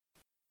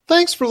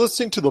Thanks for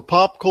listening to the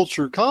Pop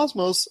Culture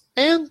Cosmos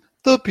and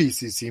the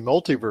PCC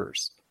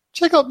Multiverse.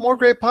 Check out more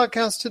great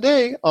podcasts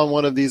today on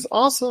one of these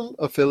awesome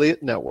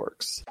affiliate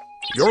networks.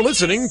 You're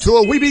listening to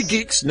a Weeby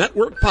Geeks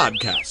Network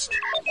podcast.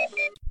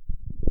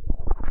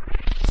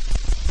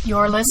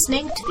 You're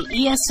listening to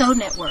the ESO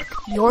Network,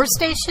 your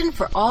station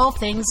for all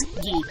things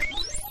geek.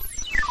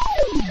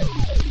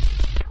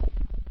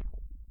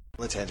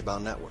 The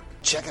Tangibound Network.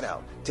 Check it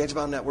out.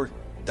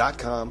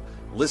 TangiboundNetwork.com.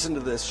 Listen to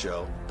this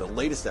show, the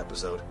latest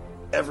episode,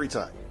 every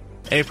time.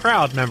 A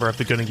proud member of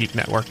the Gonna Geek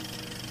Network.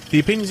 The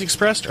opinions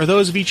expressed are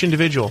those of each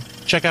individual.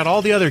 Check out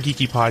all the other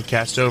geeky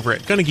podcasts over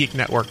at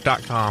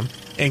GonnaGeekNetwork.com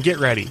and get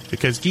ready,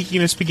 because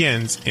geekiness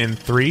begins in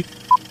 3,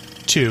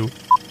 2,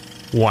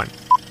 1.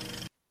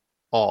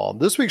 On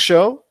this week's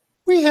show,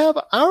 we have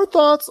our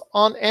thoughts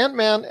on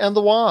Ant-Man and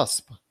the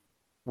Wasp.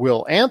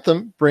 Will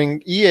Anthem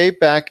bring EA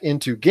back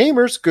into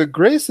gamers' good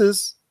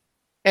graces?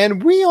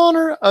 And we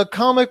honor a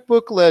comic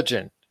book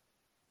legend.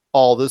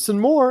 All this and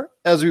more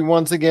as we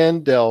once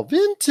again delve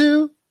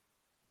into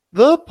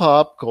the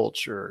Pop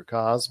Culture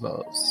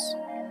Cosmos.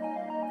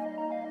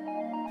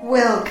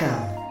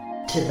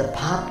 Welcome to the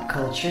Pop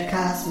Culture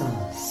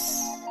Cosmos.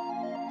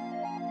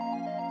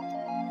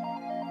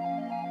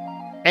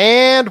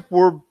 And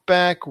we're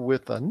back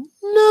with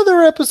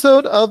another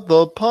episode of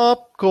the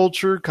Pop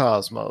Culture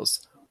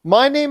Cosmos.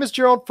 My name is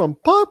Gerald from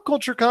Pop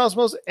Culture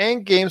Cosmos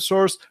and Game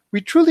Source.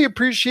 We truly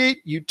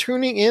appreciate you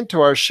tuning in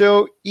to our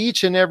show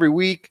each and every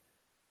week.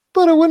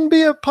 But it wouldn't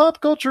be a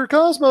Pop Culture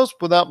Cosmos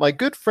without my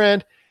good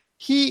friend.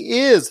 He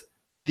is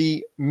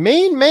the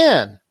main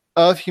man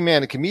of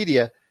Humanica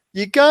Media.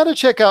 You got to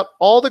check out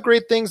all the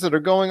great things that are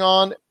going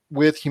on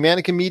with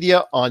Humanica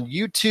Media on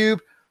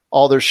YouTube,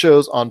 all their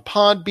shows on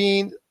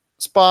Podbean,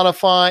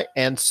 Spotify,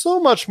 and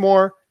so much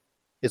more.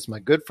 It's my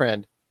good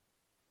friend.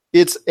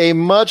 It's a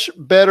much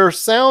better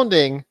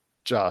sounding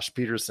Josh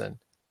Peterson.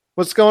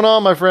 What's going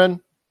on, my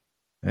friend?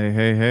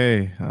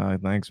 Hey.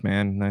 Thanks,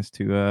 man. Nice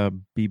to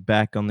be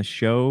back on the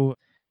show.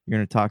 You're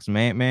going to talk some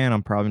Ant-Man.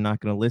 I'm probably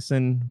not going to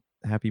listen.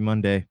 Happy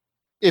Monday.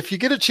 If you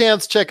get a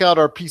chance, check out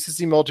our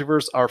PCC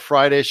Multiverse, our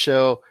Friday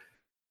show.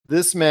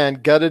 This man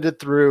gutted it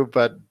through,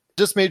 but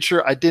just made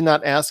sure I did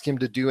not ask him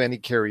to do any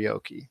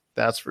karaoke.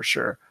 That's for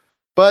sure.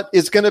 But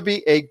it's going to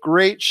be a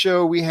great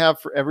show we have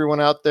for everyone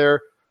out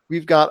there.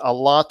 We've got a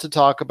lot to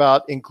talk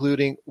about,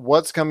 including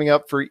what's coming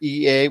up for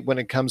EA when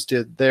it comes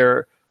to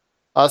their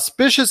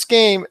auspicious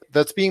game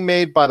that's being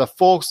made by the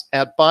folks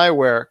at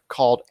BioWare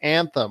called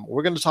Anthem.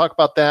 We're going to talk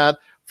about that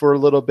for a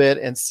little bit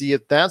and see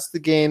if that's the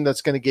game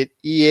that's going to get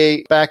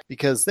EA back,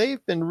 because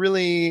they've been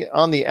really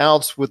on the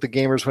outs with the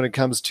gamers when it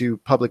comes to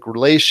public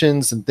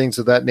relations and things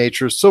of that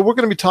nature. So we're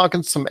going to be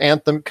talking some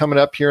Anthem coming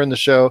up here in the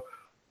show.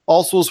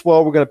 Also as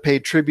well, we're going to pay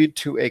tribute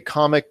to a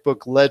comic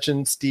book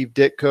legend, Steve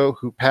Ditko,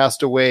 who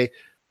passed away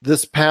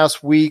this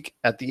past week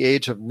at the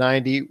age of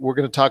 90. We're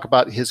going to talk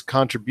about his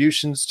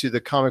contributions to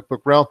the comic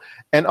book realm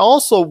and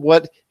also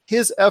what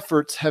his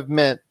efforts have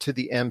meant to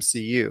the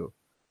MCU.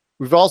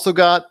 We've also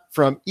got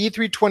from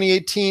E3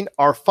 2018,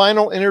 our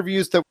final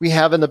interviews that we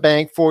have in the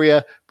bank for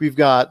you. We've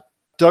got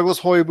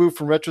Douglas Hoyabu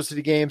from Retro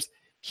City Games.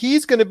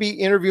 He's going to be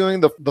interviewing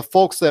the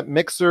folks at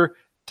Mixer,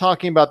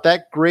 talking about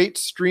that great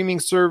streaming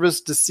service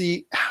to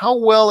see how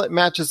well it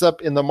matches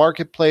up in the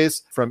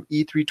marketplace from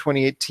E3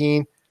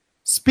 2018.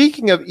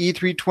 Speaking of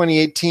E3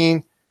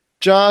 2018,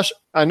 Josh,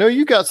 I know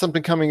you got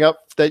something coming up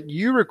that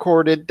you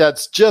recorded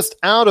that's just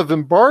out of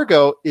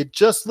embargo. It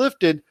just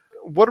lifted.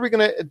 What are we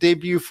going to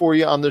debut for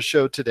you on the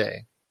show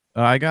today?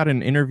 I got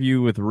an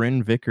interview with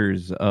Ren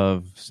Vickers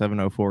of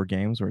 704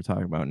 Games. We're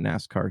talking about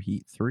NASCAR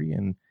Heat 3.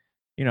 And,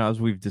 you know, as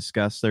we've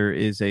discussed, there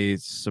is a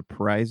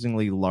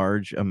surprisingly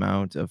large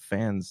amount of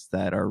fans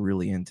that are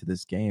really into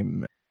this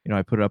game. You know,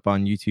 I put it up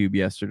on YouTube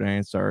yesterday and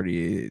it's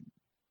already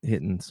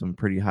hitting some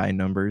pretty high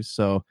numbers.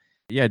 So,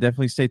 yeah,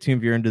 definitely stay tuned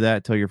if you're into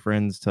that. Tell your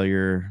friends, tell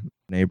your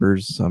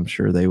neighbors. I'm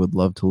sure they would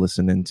love to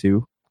listen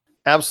into.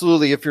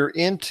 Absolutely. If you're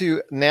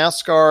into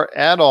NASCAR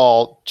at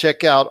all,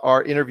 check out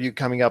our interview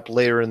coming up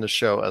later in the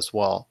show as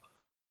well.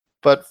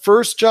 But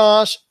first,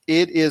 Josh,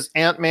 it is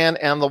Ant-Man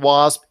and the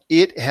Wasp.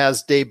 It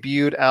has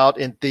debuted out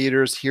in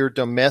theaters here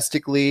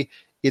domestically.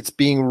 It's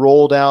being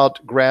rolled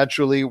out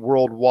gradually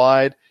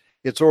worldwide.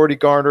 It's already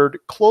garnered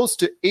close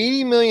to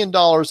 $80 million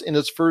in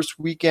its first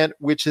weekend,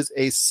 which is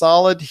a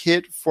solid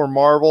hit for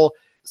Marvel.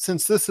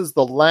 Since this is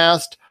the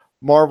last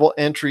Marvel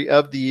entry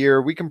of the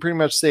year, we can pretty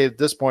much say at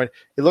this point,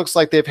 it looks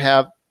like they've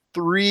had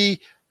 3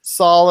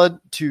 solid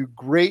to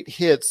great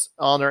hits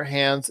on their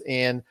hands.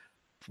 And,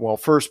 well,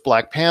 first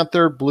Black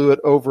Panther blew it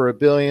over $1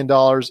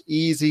 billion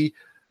easy.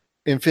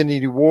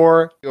 Infinity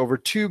War, over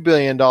 $2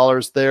 billion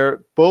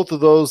there. Both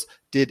of those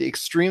did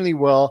extremely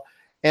well.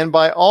 And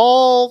by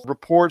all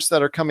reports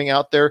that are coming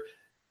out there,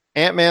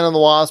 Ant-Man and the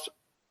Wasp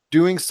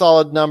doing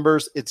solid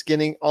numbers. It's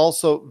getting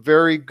also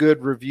very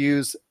good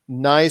reviews,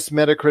 nice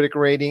Metacritic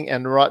rating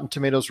and Rotten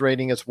Tomatoes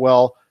rating as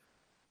well.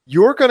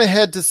 You're going to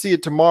head to see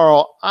it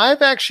tomorrow.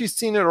 I've actually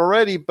seen it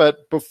already,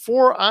 but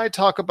before I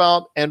talk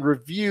about and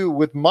review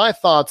with my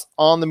thoughts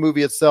on the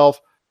movie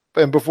itself,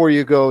 and before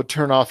you go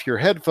turn off your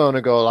headphone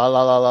and go la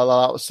la la la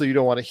la, so you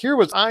don't want to hear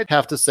what I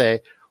have to say,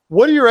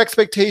 what are your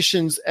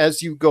expectations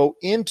as you go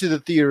into the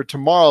theater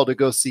tomorrow to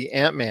go see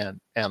Ant-Man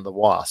and the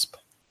Wasp?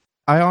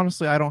 I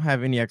don't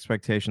have any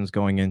expectations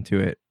going into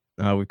it.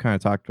 We've kind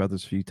of talked about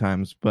this a few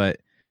times, but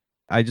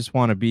I just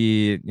want to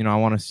be, I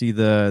want to see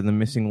the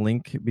missing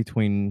link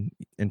between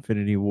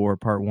Infinity War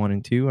Part 1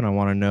 and 2, and I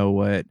want to know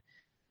what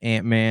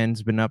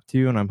Ant-Man's been up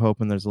to, and I'm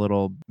hoping there's a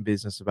little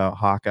business about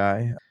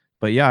Hawkeye.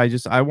 But yeah,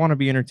 I want to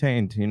be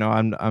entertained.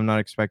 I'm not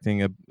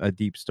expecting a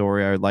deep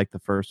story. I like the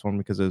first one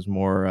because it was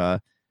more,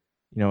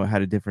 it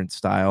had a different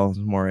style. It was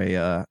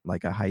more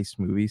like a heist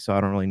movie, so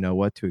I don't really know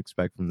what to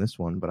expect from this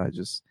one, but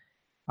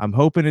I'm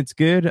hoping it's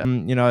good.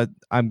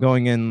 I'm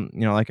going in,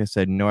 like I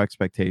said, no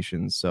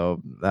expectations.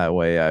 So that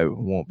way I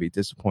won't be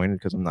disappointed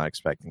because I'm not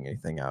expecting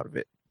anything out of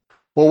it.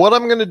 Well, what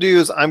I'm going to do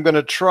is I'm going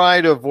to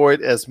try to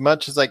avoid as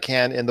much as I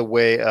can in the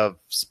way of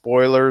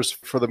spoilers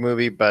for the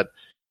movie, but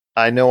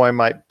I know I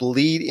might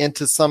bleed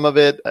into some of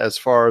it as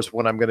far as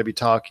what I'm going to be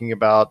talking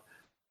about.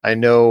 I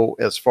know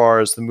as far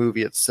as the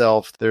movie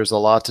itself, there's a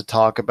lot to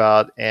talk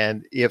about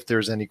and if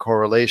there's any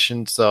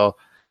correlation. So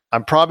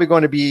I'm probably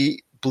going to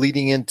be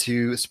bleeding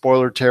into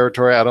spoiler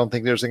territory. I don't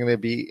think there's going to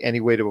be any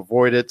way to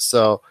avoid it.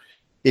 So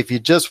if you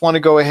just want to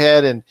go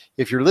ahead and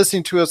if you're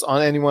listening to us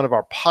on any one of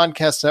our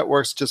podcast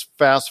networks, just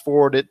fast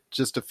forward it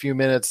just a few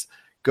minutes,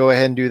 go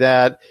ahead and do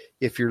that.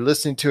 If you're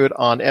listening to it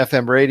on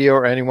FM radio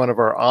or any one of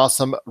our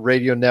awesome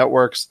radio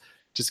networks,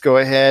 just go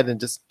ahead and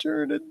just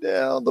turn it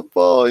down the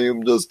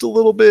volume just a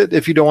little bit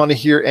if you don't want to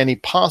hear any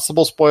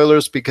possible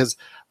spoilers, because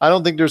I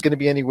don't think there's going to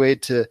be any way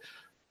to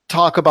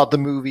talk about the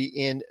movie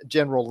in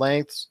general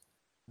lengths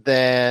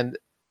than,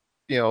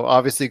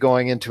 obviously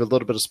going into a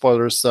little bit of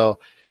spoilers. So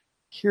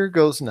here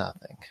goes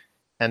nothing.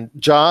 And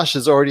Josh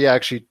has already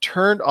actually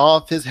turned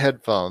off his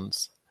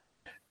headphones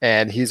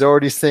and he's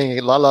already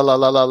singing la la la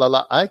la la la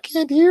la. I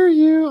can't hear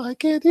you,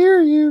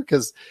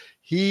 because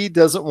he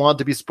doesn't want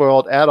to be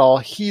spoiled at all.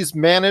 He's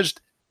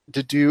managed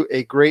to do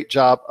a great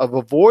job of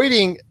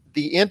avoiding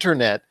the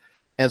internet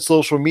and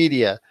social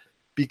media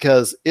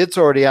because it's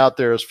already out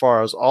there as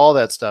far as all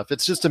that stuff.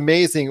 It's just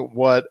amazing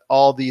what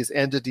all these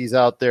entities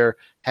out there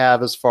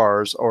have as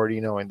far as already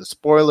knowing the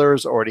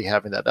spoilers, already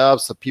having that up.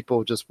 So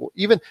people just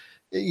even,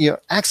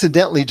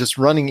 accidentally just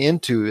running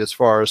into as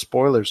far as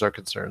spoilers are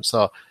concerned.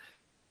 So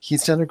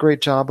he's done a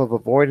great job of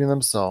avoiding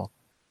them. So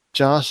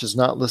Josh is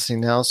not listening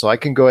now, so I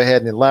can go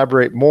ahead and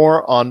elaborate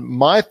more on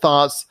my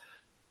thoughts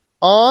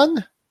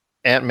on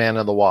Ant-Man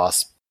and the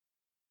Wasp.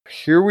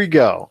 Here we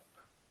go.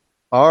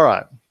 All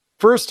right.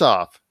 First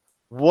off,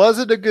 was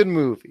it a good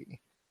movie?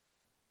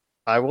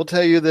 I will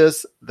tell you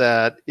this,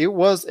 that it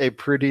was a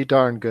pretty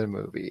darn good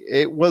movie.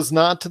 It was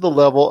not to the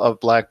level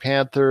of Black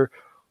Panther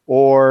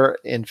or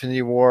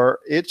Infinity War.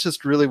 It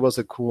just really was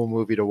a cool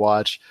movie to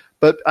watch.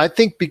 But I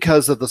think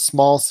because of the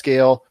small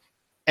scale,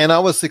 and I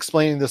was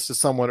explaining this to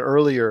someone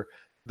earlier,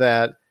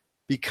 that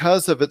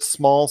because of its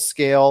small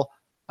scale,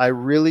 I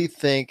really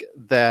think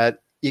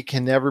that it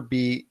can never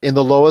be in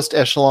the lowest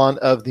echelon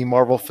of the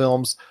Marvel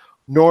films,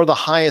 nor the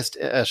highest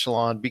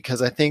echelon,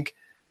 because I think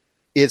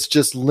it's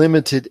just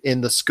limited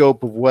in the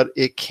scope of what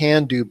it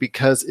can do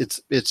because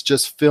it's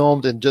just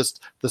filmed and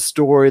just the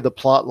story, the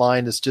plot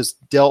line is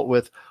just dealt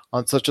with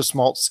on such a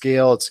small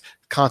scale. It's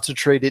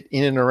concentrated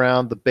in and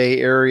around the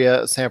Bay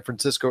Area, San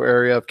Francisco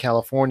area of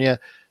California.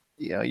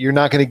 You're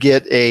not going to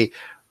get a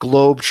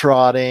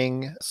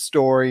globe-trotting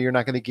story. You're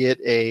not going to get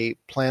a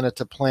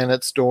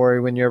planet-to-planet story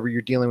whenever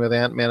you're dealing with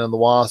Ant-Man and the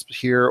Wasp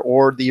here,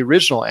 or the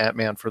original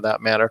Ant-Man for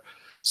that matter.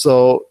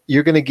 So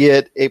you're going to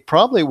get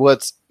probably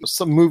what's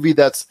some movie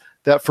that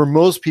for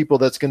most people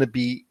that's going to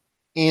be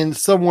in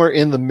somewhere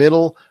in the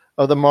middle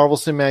of the Marvel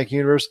Cinematic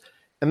Universe.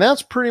 And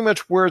that's pretty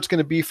much where it's going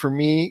to be for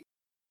me.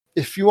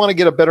 If you want to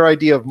get a better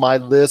idea of my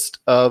list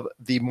of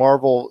the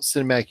Marvel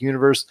Cinematic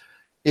Universe,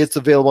 it's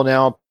available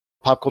now on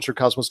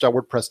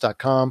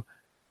popculturecosmos.wordpress.com.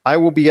 I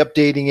will be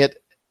updating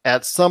it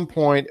at some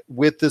point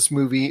with this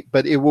movie,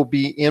 but it will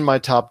be in my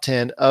top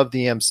 10 of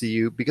the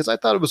MCU because I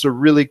thought it was a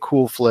really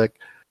cool flick.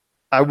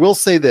 I will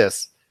say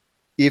this.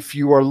 If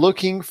you are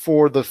looking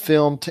for the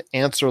film to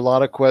answer a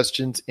lot of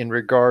questions in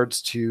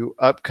regards to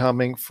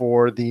upcoming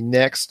for the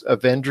next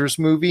Avengers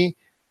movie,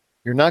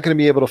 you're not going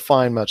to be able to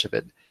find much of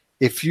it.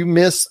 If you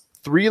miss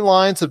 3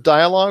 lines of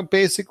dialogue,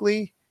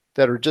 basically,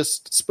 that are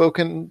just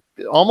spoken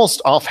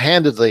almost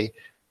offhandedly,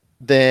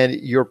 then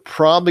you're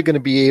probably going to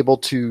be able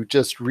to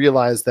just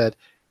realize that,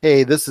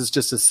 hey, this is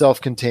just a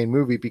self-contained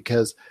movie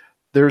because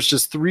there's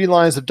just 3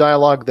 lines of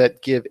dialogue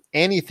that give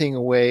anything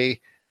away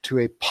to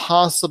a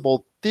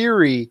possible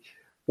theory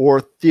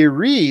or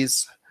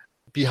theories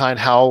behind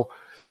how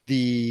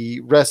the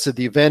rest of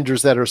the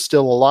Avengers that are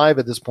still alive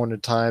at this point in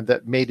time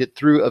that made it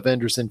through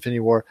Avengers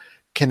Infinity War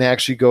can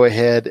actually go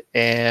ahead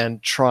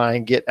and try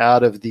and get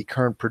out of the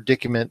current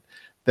predicament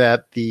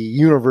that the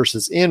universe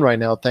is in right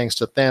now, thanks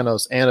to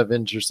Thanos and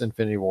Avengers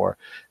Infinity War.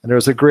 And there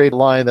was a great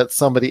line that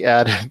somebody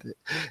added.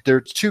 There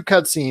are 2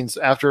 cutscenes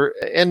after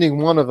ending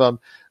one of them.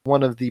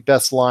 One of the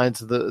best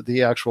lines of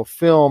the actual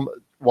film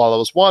while I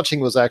was watching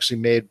was actually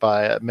made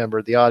by a member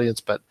of the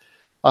audience, but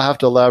I'll have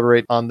to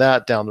elaborate on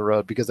that down the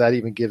road because that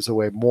even gives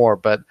away more.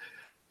 But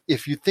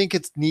if you think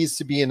it needs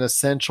to be an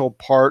essential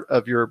part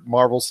of your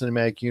Marvel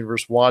Cinematic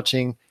Universe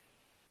watching,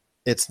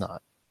 it's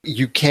not.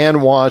 You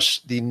can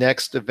watch the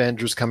next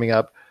Avengers coming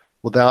up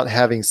without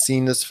having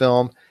seen this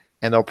film,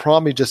 and they'll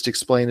probably just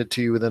explain it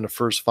to you within the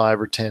first 5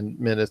 or 10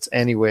 minutes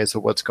anyways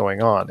of what's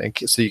going on, and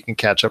so you can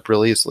catch up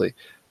real easily.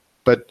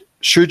 But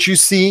should you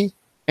see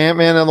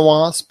Ant-Man and the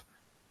Wasp?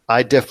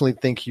 I definitely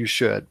think you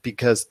should,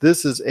 because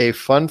this is a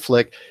fun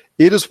flick.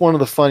 It is one of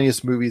the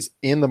funniest movies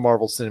in the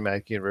Marvel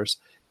Cinematic Universe.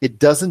 It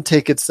doesn't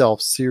take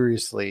itself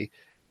seriously,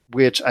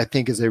 which I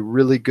think is a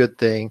really good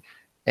thing.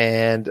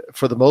 And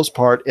for the most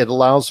part, it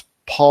allows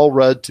Paul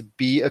Rudd to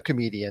be a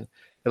comedian.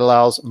 It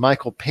allows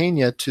Michael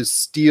Pena to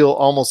steal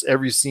almost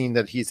every scene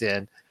that he's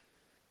in.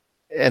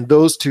 And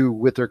those two,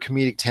 with their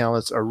comedic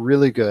talents, are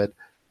really good.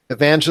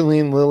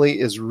 Evangeline Lilly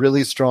is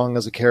really strong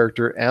as a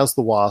character as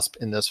the Wasp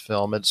in this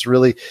film. It's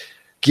really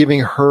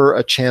giving her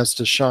a chance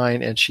to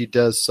shine, and she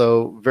does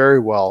so very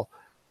well.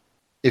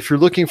 If you're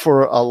looking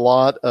for a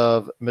lot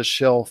of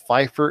Michelle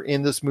Pfeiffer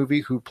in this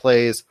movie, who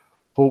plays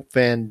Hope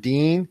Van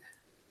Dyne,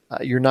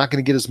 you're not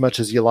going to get as much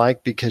as you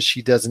like because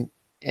she doesn't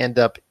end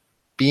up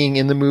being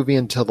in the movie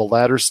until the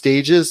latter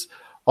stages,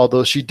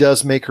 although she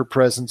does make her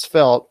presence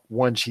felt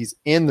when she's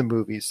in the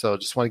movie. So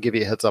just want to give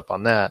you a heads up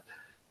on that.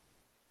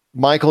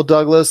 Michael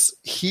Douglas,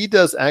 he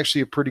does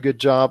actually a pretty good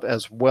job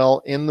as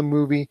well in the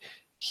movie.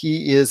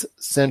 He is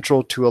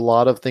central to a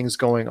lot of things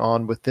going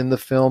on within the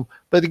film.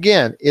 But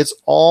again, it's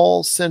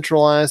all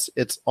centralized.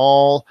 It's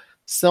all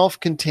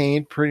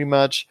self-contained pretty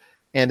much.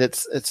 And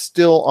it's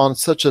still on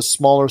such a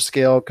smaller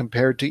scale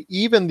compared to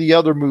even the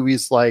other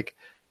movies like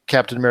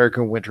Captain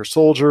America Winter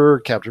Soldier,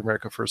 Captain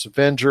America First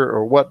Avenger,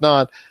 or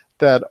whatnot,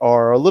 that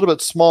are a little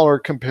bit smaller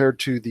compared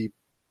to the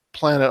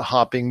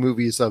planet-hopping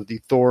movies of the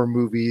Thor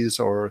movies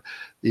or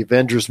the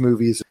Avengers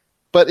movies.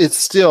 But it's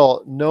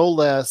still no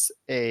less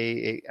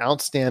a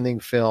outstanding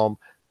film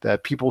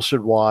that people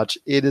should watch.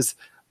 It is,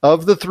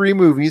 of the 3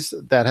 movies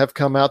that have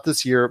come out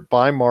this year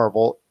by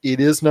Marvel, it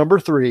is number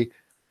 3.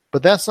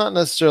 But that's not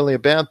necessarily a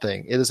bad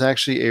thing. It is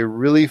actually a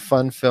really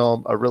fun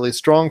film, a really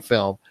strong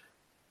film.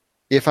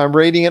 If I'm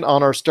rating it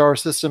on our star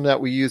system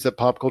that we use at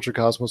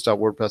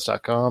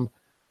popculturecosmos.wordpress.com,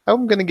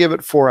 I'm going to give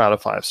it 4 out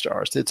of 5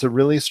 stars. It's a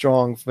really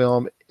strong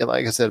film.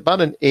 Like I said, about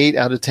an 8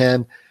 out of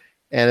 10.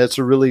 And it's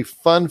a really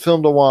fun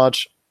film to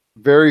watch.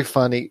 Very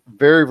funny.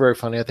 Very, very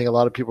funny. I think a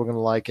lot of people are going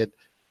to like it.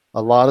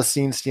 A lot of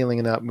scene stealing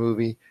in that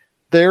movie.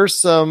 There's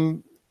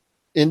some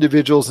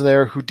individuals in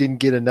there who didn't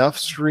get enough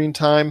screen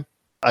time.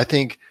 I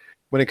think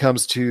when it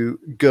comes to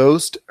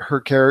Ghost,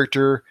 her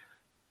character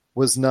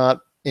was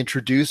not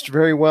introduced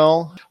very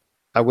well.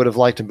 I would have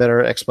liked a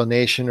better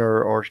explanation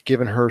or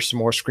given her some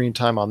more screen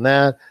time on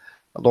that.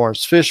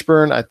 Lawrence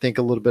Fishburne, I think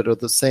a little bit of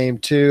the same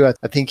too.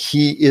 I think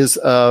he is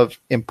of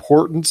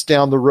importance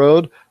down the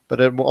road, but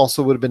it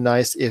also would have been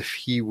nice if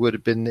he would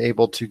have been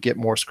able to get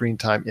more screen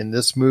time in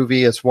this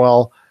movie as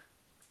well.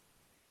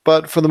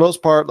 But for the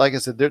most part, like I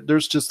said,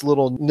 there's just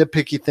little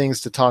nitpicky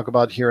things to talk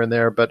about here and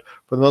there. But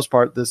for the most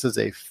part, this is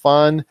a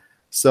fun,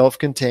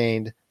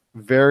 self-contained,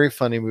 very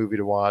funny movie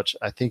to watch.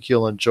 I think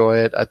you'll enjoy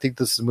it. I think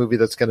this is a movie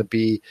that's going to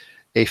be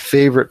a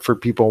favorite for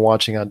people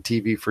watching on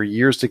TV for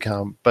years to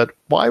come. But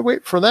why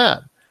wait for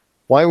that?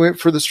 Why wait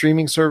for the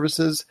streaming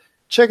services?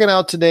 Check it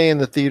out today in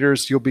the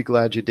theaters. You'll be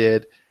glad you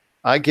did.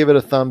 I give it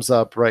a thumbs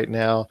up right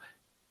now.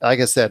 Like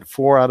I said,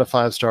 4 out of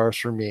 5 stars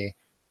for me.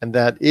 And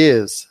that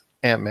is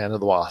Ant-Man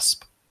and the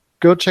Wasp.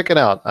 Go check it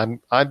out.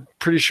 I'm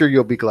pretty sure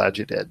you'll be glad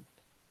you did.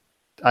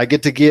 I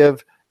get to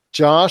give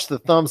Josh the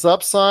thumbs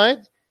up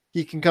side.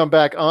 He can come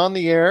back on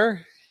the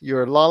air.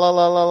 Your la la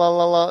la la la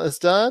la la is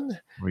done.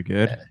 We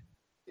good?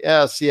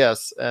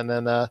 Yes. And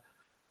then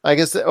I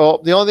guess the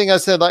only thing I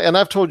said, and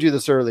I've told you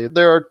this earlier,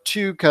 there are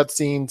 2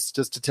 cutscenes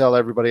just to tell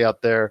everybody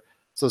out there.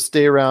 So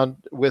stay around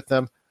with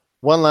them.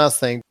 One last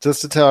thing,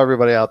 just to tell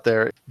everybody out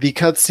there, the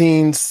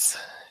cutscenes,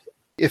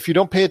 if you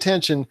don't pay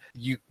attention,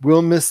 you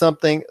will miss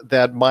something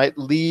that might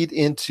lead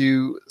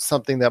into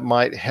something that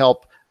might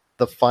help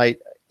the fight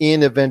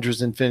in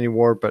Avengers Infinity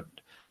War. But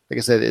like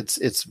I said,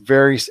 it's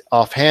very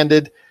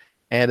offhanded,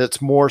 and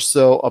it's more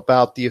so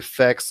about the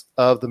effects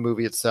of the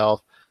movie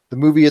itself. The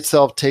movie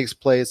itself takes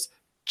place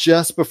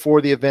just before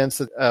the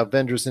events of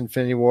Avengers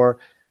Infinity War.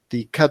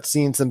 The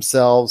cutscenes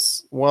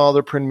themselves, well,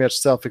 they're pretty much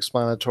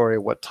self-explanatory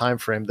what time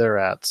frame they're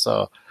at.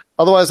 So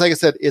otherwise, like I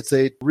said, it's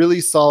a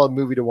really solid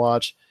movie to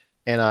watch,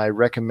 and I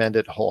recommend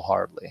it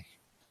wholeheartedly.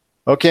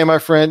 Okay, my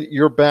friend,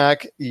 you're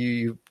back.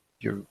 You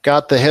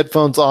got the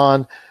headphones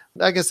on.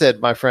 Like I said,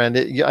 my friend,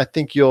 I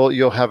think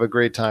you'll have a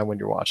great time when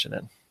you're watching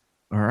it.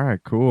 All right,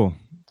 cool.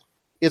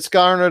 It's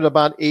garnered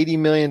about $80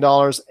 million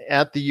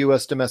at the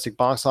U.S. domestic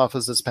box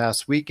office this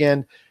past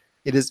weekend.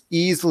 It is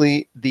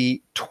easily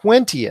the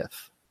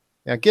 20th.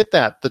 Now get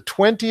that, the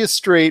 20th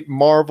straight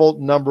Marvel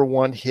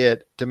 #1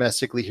 hit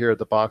domestically here at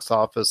the box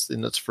office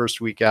in its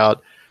first week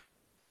out.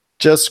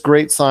 Just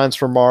great signs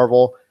for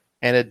Marvel,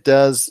 and it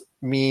does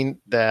mean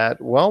that,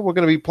 well, we're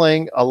going to be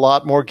playing a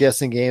lot more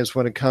guessing games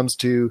when it comes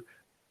to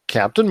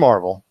Captain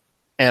Marvel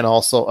and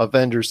also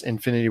Avengers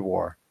Infinity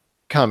War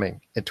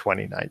coming in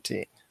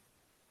 2019.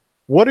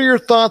 What are your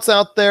thoughts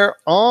out there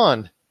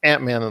on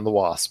Ant-Man and the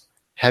Wasp?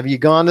 Have you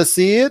gone to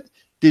see it?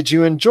 Did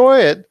you enjoy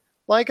it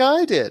like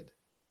I did?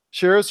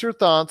 Share us your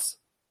thoughts.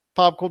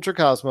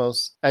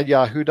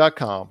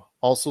 PopCultureCosmos@yahoo.com.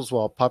 Also as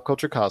well, Pop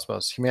Culture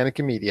Cosmos,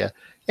 Humanica Media,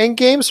 and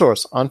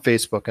GameSource on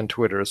Facebook and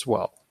Twitter as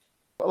well.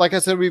 Like I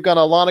said, we've got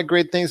a lot of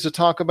great things to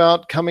talk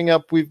about. Coming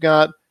up, we've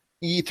got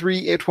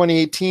E3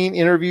 2018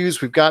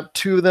 interviews. We've got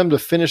 2 of them to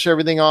finish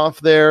everything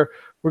off there.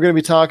 We're going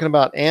to be talking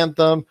about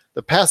Anthem,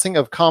 the passing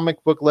of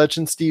comic book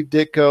legend Steve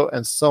Ditko,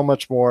 and so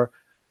much more.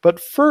 But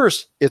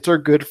first, it's our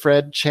good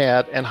friend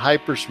Chad and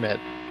Hyperschmidt.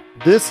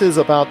 This is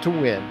About to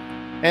Win,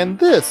 and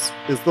this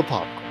is the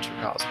Pop Culture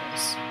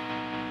Cosmos.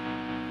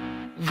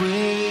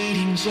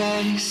 Waiting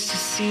just to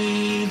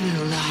see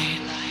the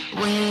light.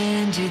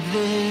 When did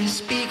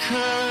this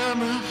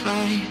become a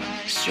fight?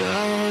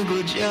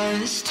 Struggle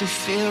just to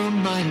fill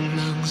my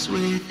lungs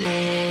with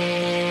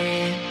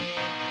air.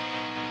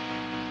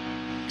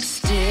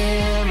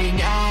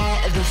 Staring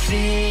at the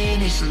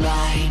finish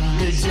line,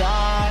 the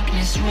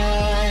darkness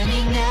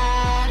running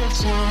out of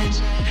time.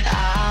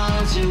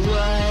 I'll do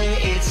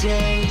what it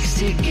takes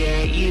to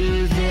get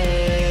you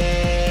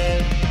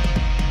there.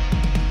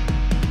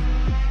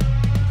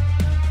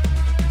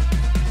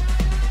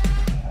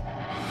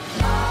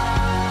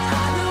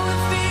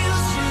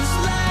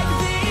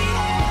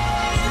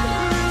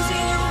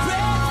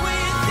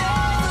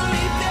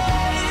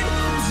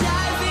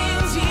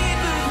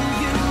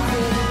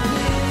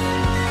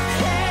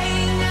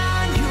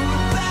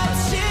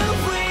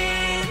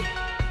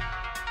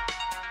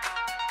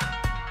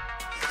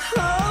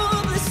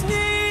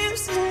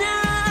 Hopelessness is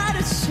not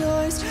a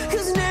choice,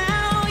 'cause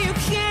now you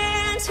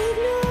can't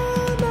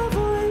ignore my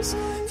voice.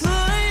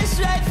 Push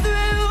right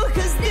through,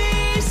 'cause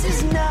this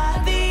is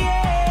not the end.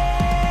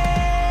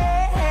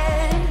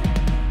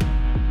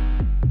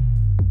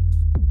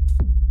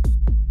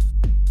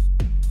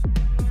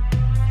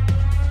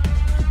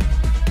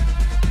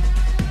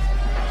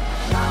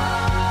 I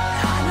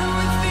know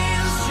it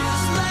feels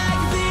just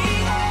like the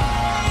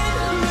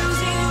end,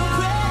 losing your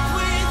breath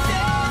with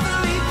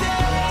every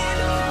pain,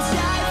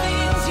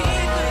 diving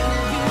deeper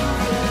than you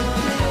could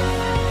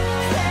live.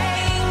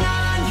 Hang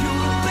on,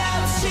 you're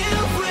about to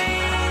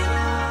win.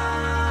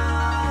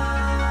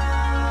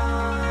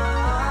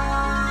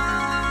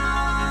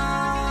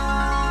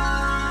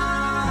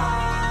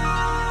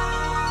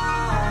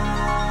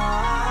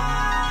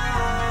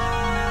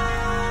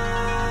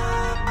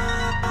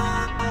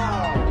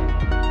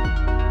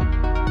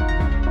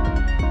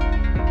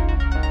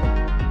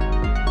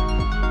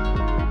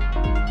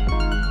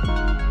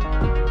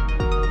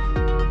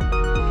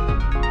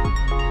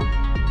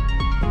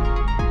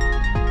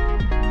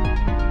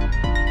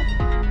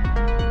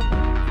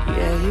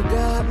 Yeah, you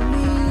got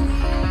me.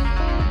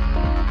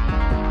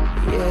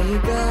 Yeah, you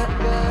got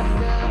me.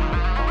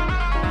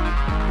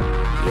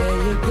 Yeah,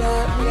 you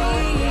got me.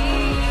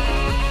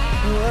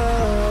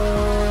 Whoa.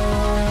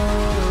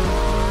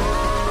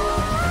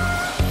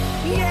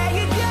 Yeah,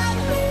 you got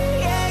me.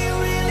 Yeah, you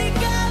really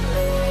got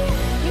me.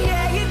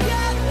 Yeah, you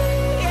got me.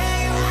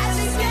 Yeah, I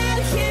just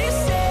gotta hear you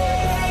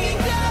say, yeah, you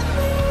got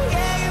me.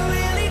 Yeah, you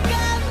really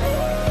got me.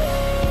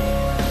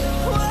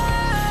 Whoa, I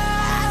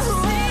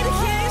just need to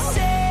hear you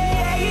say,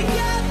 yeah, you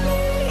got me.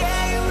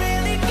 Yeah, you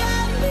really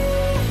got me.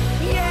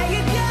 Yeah,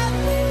 you got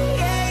me.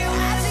 Yeah, I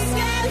just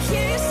gotta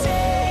hear you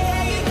say,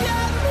 yeah, you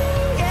got me.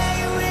 Yeah,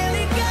 you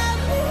really got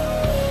me.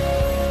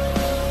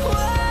 Whoa, I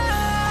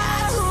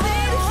just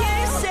need to hear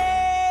you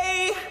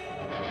say.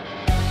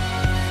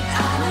 I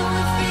know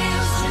it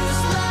feels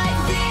just like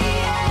the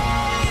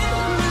end,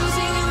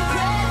 losing your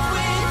breath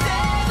with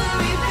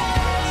every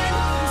pain,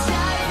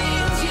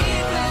 diving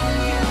deeper than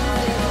you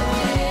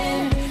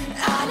could.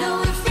 I know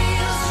it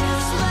feels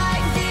just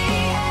like the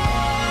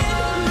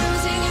end,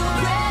 losing your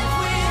breath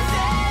with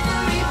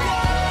every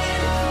pain,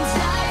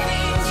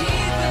 diving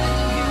deeper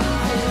than you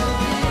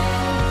could.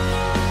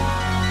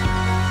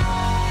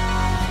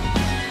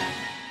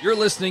 You're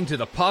listening to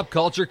the Pop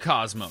Culture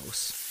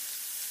Cosmos.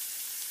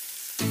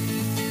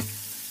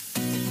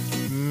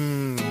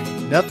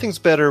 Nothing's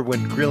better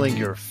when grilling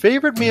your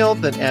favorite meal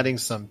than adding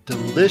some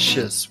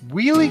delicious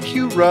Wheelie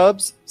Q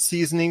rubs,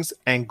 seasonings,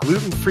 and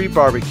gluten-free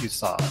barbecue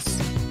sauce.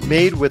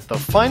 Made with the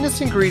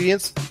finest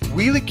ingredients,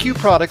 Wheelie Q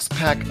products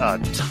pack a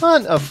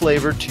ton of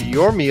flavor to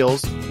your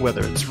meals,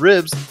 whether it's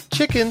ribs,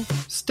 chicken,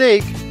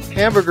 steak,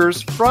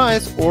 hamburgers,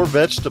 fries, or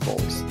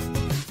vegetables.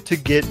 To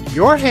get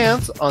your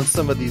hands on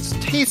some of these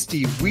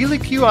tasty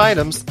Wheelie Q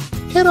items,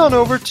 head on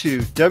over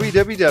to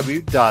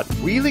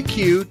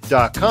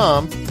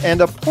www.wheelieq.com,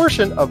 and a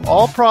portion of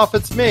all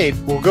profits made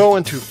will go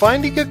into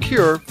finding a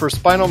cure for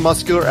spinal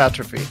muscular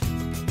atrophy.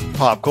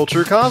 Pop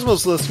Culture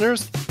Cosmos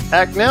listeners,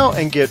 act now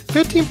and get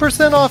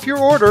 15% off your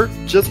order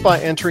just by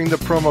entering the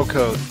promo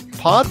code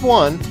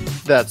POD1,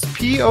 that's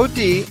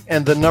POD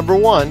and the number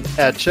 1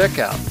 at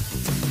checkout.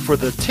 For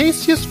the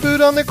tastiest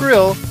food on the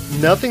grill,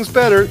 Nothing's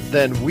better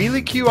than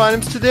Wheelie Q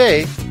items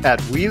today at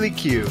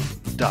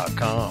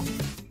wheelieq.com.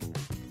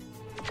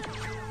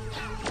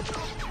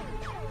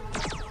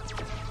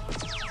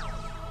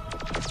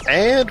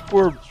 And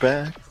we're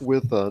back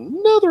with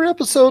another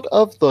episode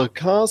of the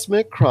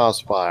Cosmic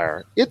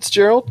Crossfire. It's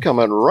Gerald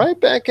coming right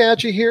back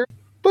at you here,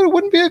 but it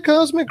wouldn't be a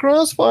Cosmic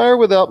Crossfire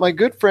without my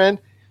good friend.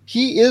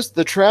 He is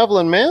the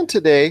traveling man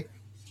today.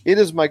 It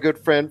is my good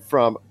friend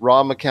from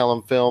Rob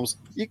McCallum Films.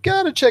 You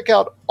got to check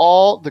out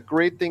all the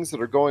great things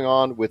that are going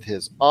on with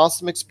his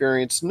awesome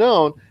experience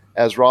known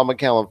as Rob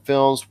McCallum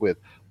Films with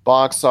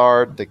Box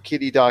Art, the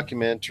Kitty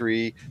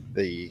documentary,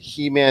 the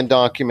He-Man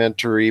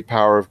documentary,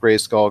 Power of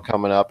Grayskull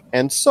coming up,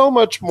 and so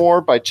much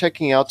more by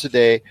checking out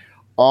today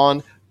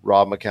on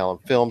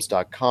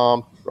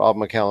RobMcCallumFilms.com, Rob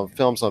McCallum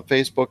Films on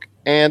Facebook,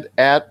 and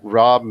at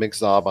Rob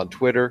McZob on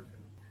Twitter.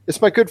 It's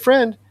my good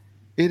friend.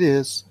 It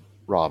is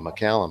Rob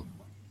McCallum.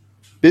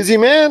 Busy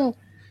man,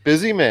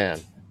 busy man.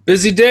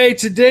 Busy day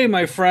today,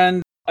 my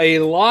friend. A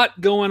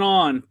lot going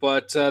on,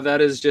 but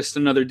that is just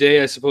another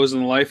day, I suppose,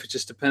 in life. It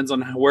just depends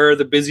on where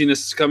the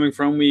busyness is coming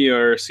from. We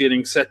are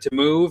getting set to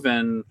move,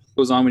 and it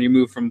goes on when you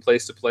move from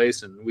place to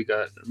place, and we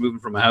got moving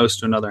from a house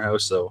to another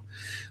house, so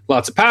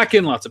lots of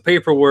packing, lots of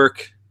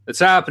paperwork. It's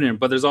happening,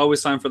 but there's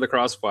always time for the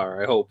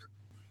crossfire, I hope.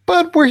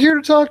 But we're here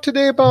to talk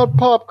today about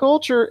pop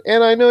culture,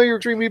 and I know you're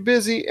extremely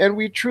busy, and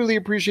we truly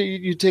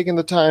appreciate you taking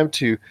the time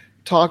to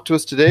talk to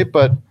us today.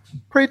 But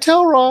pray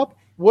tell, Rob,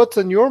 what's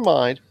on your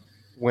mind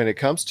when it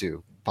comes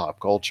to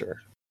pop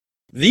culture?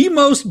 The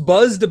most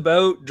buzzed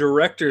about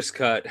director's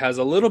cut has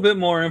a little bit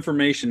more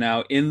information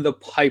now in the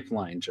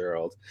pipeline,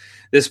 Gerald.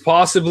 This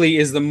possibly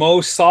is the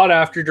most sought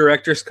after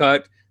director's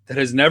cut that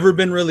has never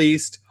been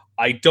released.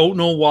 I don't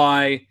know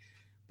why,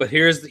 but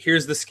here's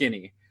the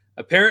skinny.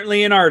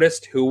 Apparently an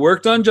artist who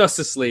worked on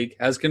Justice League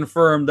has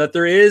confirmed that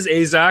there is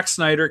a Zack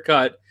Snyder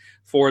cut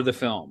for the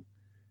film.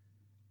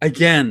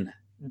 Again,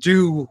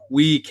 do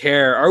we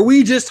care? Are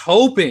we just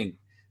hoping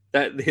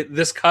that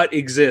this cut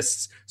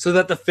exists so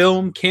that the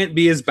film can't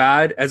be as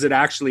bad as it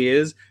actually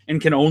is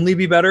and can only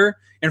be better?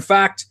 In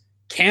fact,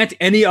 can't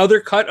any other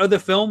cut of the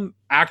film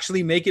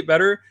actually make it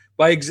better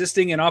by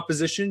existing in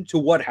opposition to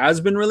what has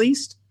been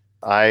released?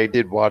 I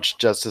did watch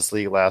Justice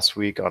League last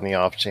week on the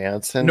off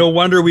chance. And no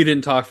wonder we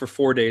didn't talk for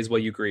 4 days while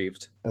you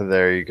grieved.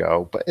 There you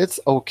go. But it's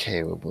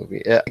okay with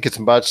movie.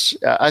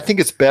 I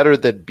think it's better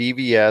than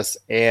BVS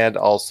and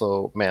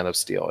also Man of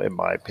Steel, in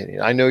my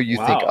opinion. I know you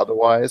think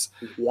otherwise.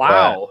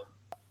 Wow.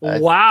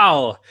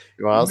 Wow.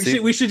 Well,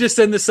 we should just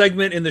end the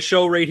segment in the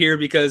show right here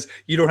because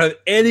you don't have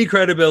any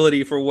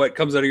credibility for what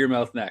comes out of your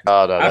mouth next.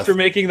 After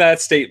making that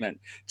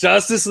statement,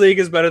 Justice League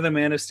is better than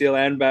Man of Steel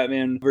and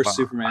Batman versus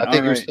Superman. I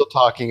think you're still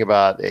talking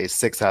about a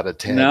 6 out of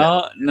 10.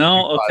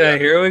 No. Okay,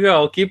 here we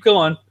go. Keep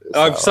going.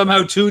 I've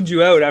somehow tuned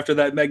you out after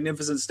that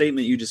magnificent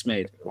statement you just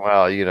made.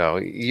 Well, you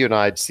and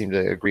I seem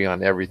to agree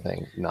on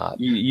everything.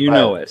 You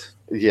know it.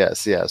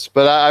 Yes.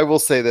 But I will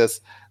say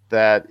this,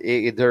 that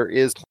there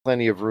is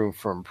plenty of room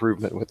for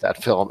improvement with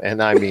that film,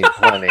 and I mean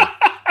plenty.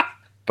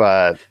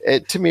 But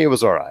to me, it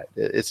was all right.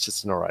 It's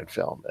just an all right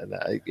film, and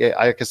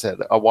like I said,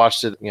 I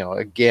watched it,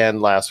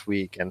 again last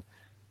week, and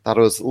thought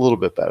it was a little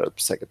bit better the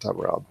second time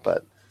around.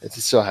 But it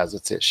still has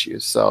its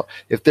issues. So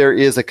if there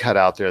is a cut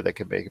out there that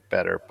can make it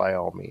better, by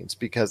all means,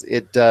 because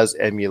it does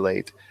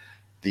emulate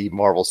the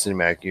Marvel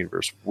Cinematic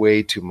Universe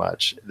way too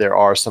much. There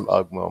are some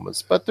ugh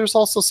moments, but there's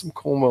also some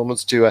cool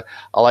moments too.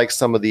 I like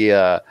some of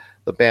the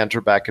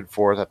banter back and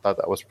forth. I thought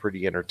that was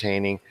pretty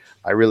entertaining.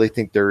 I really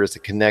think there is a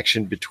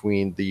connection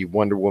between the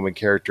Wonder Woman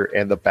character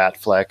and the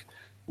Batfleck,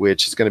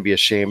 which is going to be a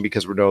shame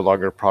because we're no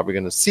longer probably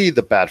going to see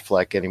the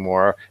Batfleck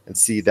anymore and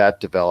see that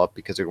develop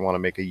because they want to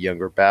make a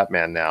younger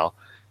Batman now.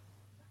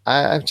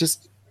 I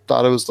just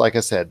thought it was, like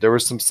I said, there were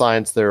some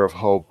signs there of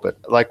hope, but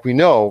like we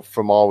know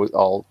from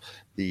all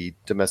the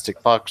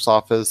domestic box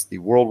office, the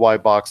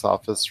worldwide box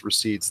office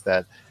receipts,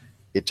 that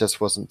it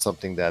just wasn't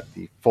something that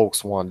the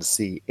folks wanted to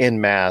see en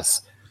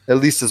masse, at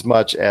least as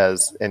much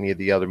as any of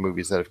the other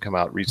movies that have come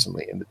out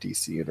recently in the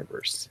DC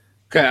universe.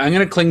 Okay, I'm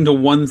going to cling to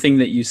one thing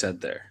that you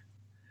said there.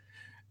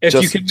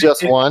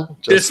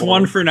 Just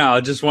one for now.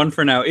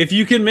 If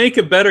you can make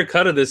a better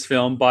cut of this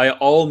film, by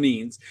all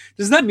means,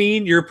 does that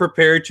mean you're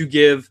prepared to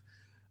give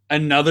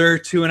another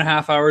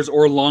 2.5 hours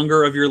or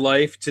longer of your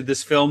life to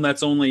this film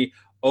that's only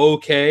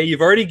okay? You've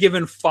already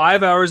given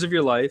 5 hours of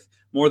your life,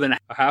 more than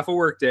half a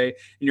workday, and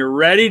you're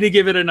ready to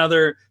give it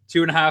another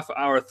 2.5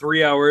 hour,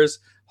 3 hours,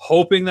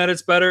 hoping that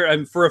it's better,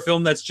 and for a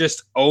film that's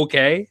just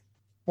okay?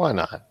 Why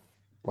not?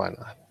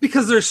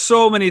 Because there's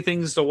so many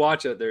things to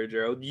watch out there,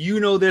 Gerald. You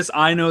know this.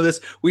 I know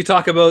this. We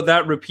talk about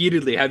that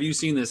repeatedly. Have you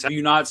seen this? Have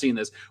you not seen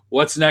this?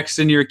 What's next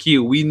in your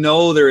queue? We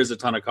know there is a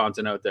ton of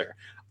content out there.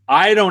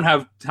 I don't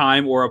have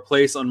time or a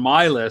place on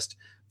my list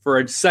for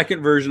a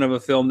second version of a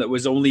film that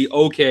was only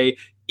okay,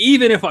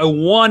 even if I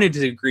wanted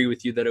to agree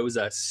with you that it was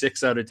a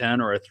 6 out of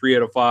 10 or a 3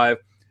 out of 5.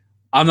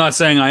 I'm not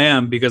saying I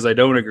am, because I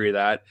don't agree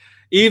that.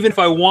 Even if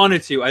I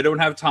wanted to, I don't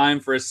have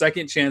time for a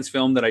second chance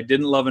film that I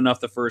didn't love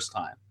enough the first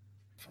time.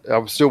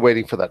 I'm still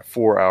waiting for that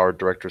 4-hour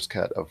director's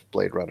cut of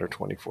Blade Runner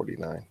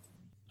 2049.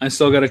 I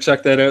still got to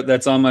check that out.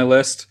 That's on my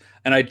list.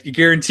 And I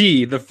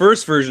guarantee the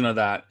first version of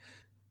that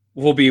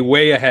will be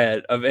way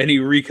ahead of any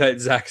recut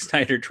Zack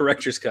Snyder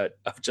director's cut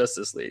of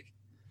Justice League.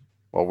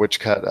 Well, which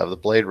cut of the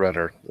Blade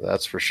Runner?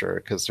 That's for sure,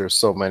 because there's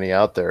so many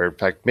out there. In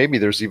fact, maybe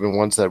there's even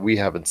ones that we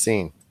haven't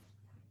seen.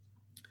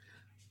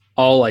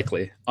 All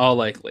likely.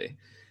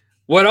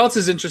 What else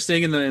is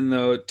interesting in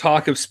the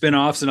talk of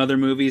spin-offs and other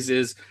movies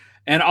is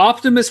an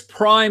Optimus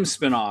Prime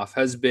spin-off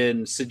has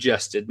been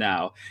suggested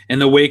now. In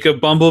the wake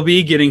of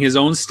Bumblebee getting his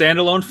own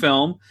standalone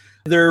film,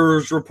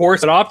 there's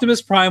reports that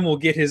Optimus Prime will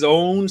get his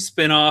own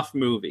spin-off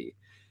movie.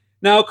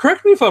 Now,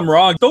 correct me if I'm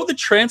wrong, don't the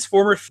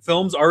Transformer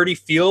films already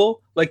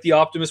feel like the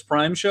Optimus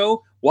Prime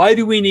show? Why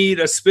do we need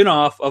a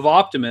spin-off of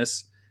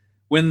Optimus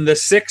when the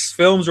 6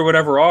 films or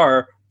whatever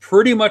are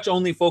pretty much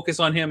only focus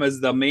on him as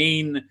the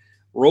main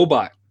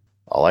robot?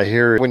 All I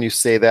hear when you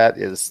say that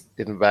is,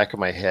 in the back of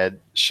my head,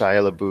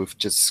 Shia LaBeouf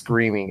just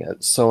screaming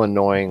it so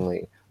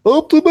annoyingly,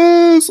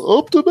 Optimus!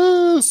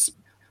 Optimus!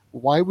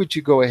 Why would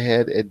you go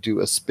ahead and do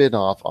a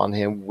spin-off on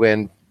him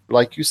when,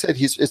 like you said,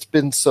 it's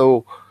been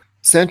so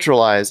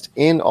centralized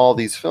in all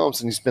these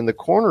films, and he's been the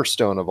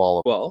cornerstone of all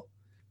of them. Well,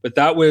 but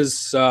that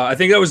was, I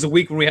think that was the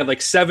week when we had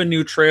like 7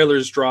 new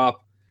trailers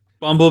drop.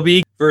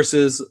 Bumblebee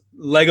versus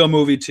Lego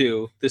Movie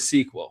 2, the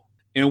sequel,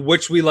 in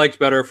which we liked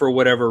better for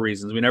whatever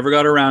reasons. We never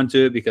got around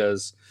to it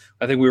because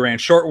I think we ran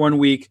short one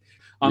week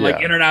on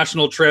like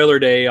International Trailer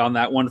Day on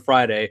that one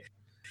Friday.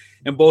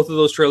 And both of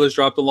those trailers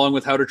dropped along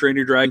with How to Train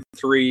Your Dragon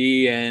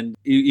 3 and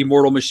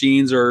Immortal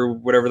Machines or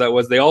whatever that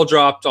was. They all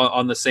dropped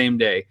on the same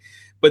day.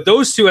 But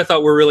those two I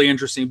thought were really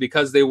interesting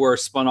because they were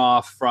spun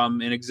off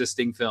from an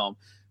existing film.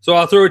 So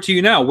I'll throw it to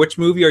you now. Which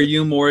movie are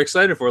you more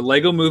excited for?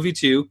 Lego Movie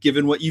 2,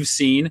 given what you've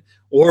seen,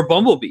 or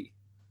Bumblebee?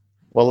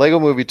 Well, Lego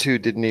Movie 2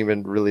 didn't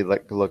even really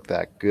look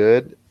that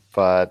good,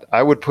 but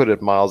I would put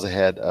it miles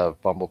ahead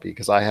of Bumblebee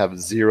because I have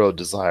zero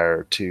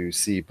desire to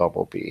see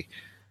Bumblebee.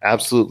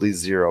 Absolutely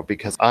zero,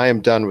 because I am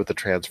done with the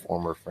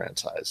Transformer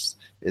franchise.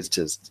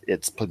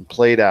 It's been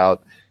played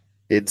out.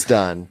 It's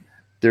done.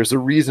 There's a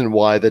reason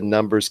why the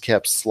numbers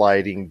kept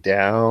sliding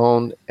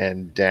down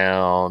and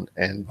down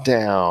and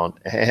down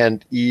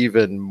and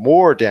even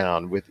more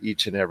down with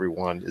each and every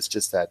one. It's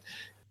just that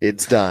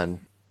it's done.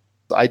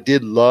 I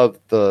did love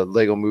the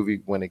Lego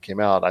Movie when it came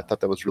out. I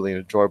thought that was really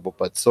enjoyable,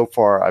 but so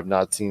far I've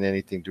not seen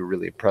anything to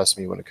really impress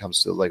me when it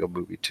comes to the Lego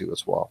Movie 2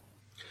 as well.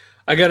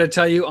 I got to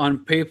tell you,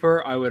 on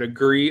paper, I would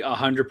agree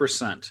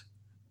 100%.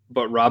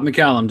 But Rob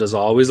McCallum does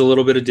always a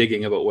little bit of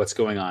digging about what's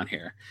going on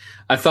here.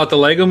 I thought the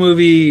Lego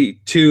Movie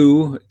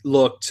 2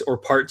 looked, or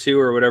Part 2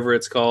 or whatever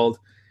it's called,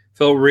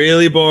 felt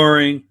really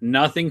boring.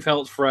 Nothing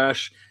felt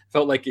fresh.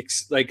 Felt like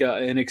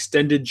an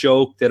extended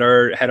joke that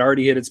had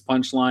already hit its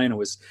punchline and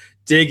was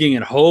digging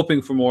and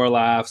hoping for more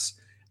laughs.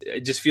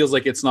 It just feels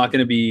like it's not going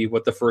to be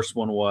what the first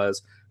one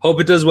was.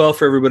 Hope it does well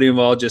for everybody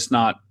involved,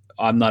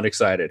 I'm not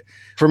excited.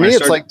 For me,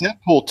 it's like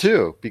Deadpool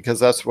 2, because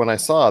that's when I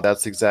saw it.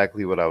 That's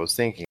exactly what I was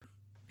thinking.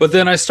 But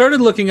then I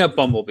started looking at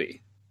Bumblebee,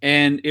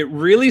 and it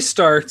really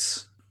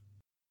starts...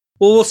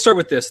 Well, we'll start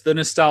with this, the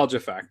nostalgia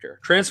factor.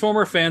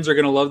 Transformer fans are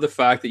going to love the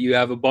fact that you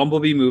have a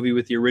Bumblebee movie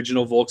with the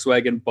original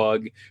Volkswagen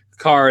Bug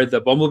car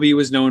that Bumblebee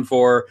was known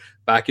for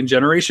back in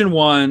Generation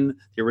 1,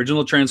 the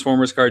original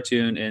Transformers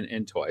cartoon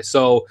and toy.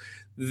 So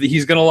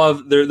he's going to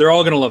love... They're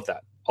all going to love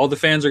that. All the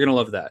fans are going to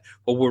love that.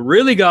 But what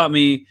really got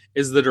me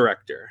is the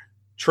director.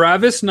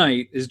 Travis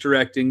Knight is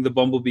directing the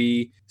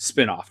Bumblebee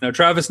spinoff. Now,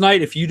 Travis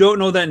Knight, if you don't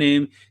know that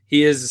name,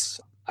 he is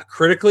a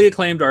critically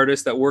acclaimed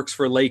artist that works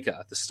for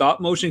Leica, the stop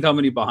motion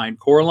company behind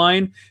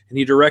Coraline, and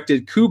he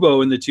directed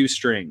Kubo and the Two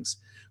Strings.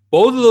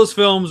 Both of those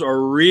films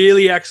are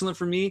really excellent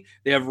for me.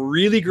 They have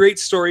really great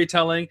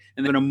storytelling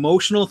and an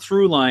emotional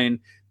through line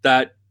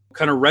that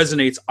kind of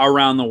resonates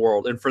around the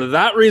world. And for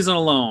that reason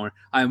alone,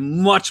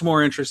 I'm much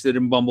more interested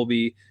in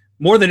Bumblebee,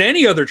 more than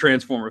any other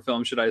Transformer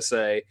film, should I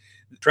say.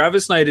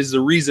 Travis Knight is the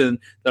reason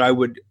that I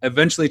would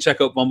eventually check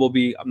out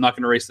Bumblebee. I'm not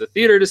going to race to the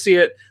theater to see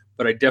it,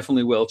 but I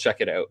definitely will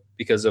check it out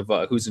because of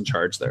who's in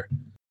charge there.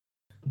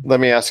 Let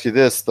me ask you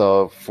this,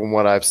 though. From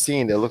what I've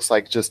seen, it looks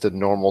like just a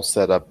normal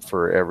setup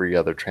for every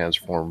other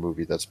Transformer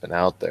movie that's been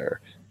out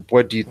there.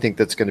 What do you think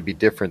that's going to be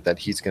different that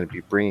he's going to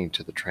be bringing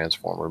to the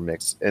Transformer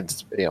mix,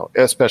 and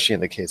especially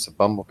in the case of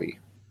Bumblebee?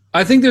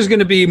 I think there's going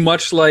to be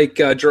much like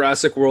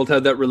Jurassic World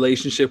had that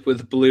relationship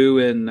with Blue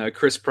and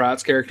Chris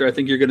Pratt's character. I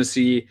think you're going to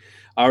see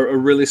a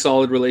really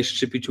solid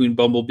relationship between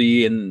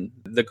Bumblebee and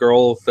the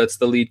girl that's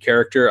the lead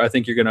character. I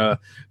think you're going to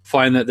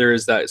find that there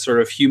is that sort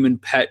of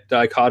human-pet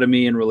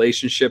dichotomy and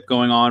relationship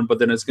going on, but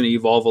then it's going to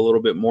evolve a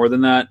little bit more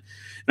than that.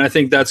 And I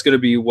think that's going to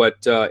be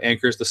what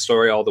anchors the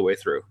story all the way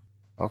through.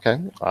 Okay,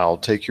 I'll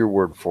take your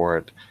word for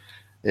it.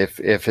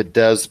 If it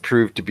does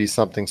prove to be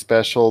something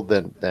special,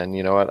 then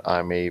you know what?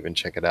 I may even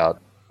check it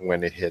out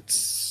when it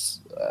hits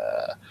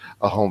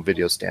a home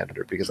video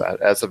standard, because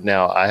as of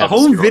now, I have a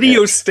home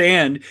video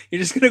stand.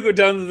 You're just gonna go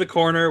down to the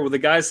corner with a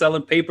guy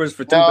selling papers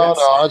for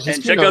 $2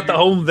 and check out the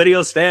home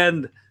video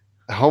stand.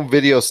 Home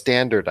video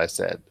standard, I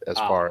said, as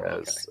far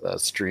as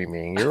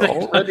streaming. You're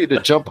all ready to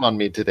jump on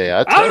me today.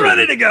 I'm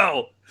ready to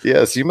go.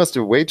 Yes, you must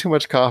have way too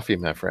much coffee,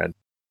 my friend.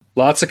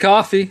 Lots of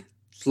coffee.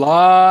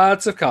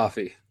 Lots of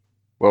coffee.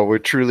 Well, we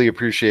truly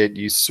appreciate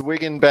you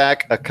swigging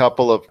back a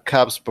couple of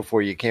cups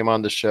before you came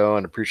on the show,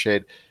 and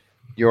appreciate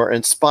your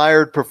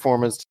inspired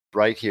performance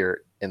right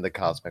here in the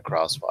Cosmic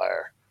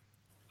Crossfire.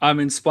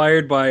 I'm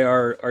inspired by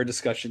our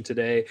discussion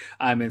today.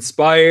 I'm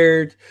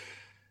inspired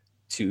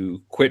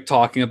to quit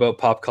talking about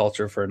pop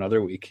culture for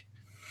another week.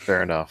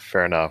 Fair enough.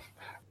 Fair enough.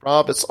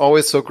 Rob, it's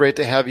always so great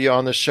to have you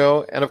on the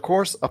show. And of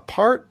course, a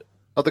part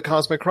of the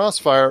Cosmic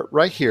Crossfire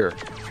right here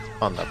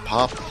on the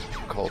Pop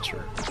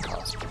Culture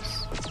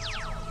Cosmos.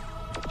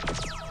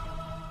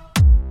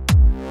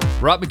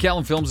 Rob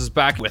McCallum Films is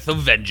back with a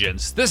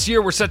vengeance. This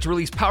year, we're set to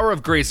release Power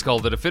of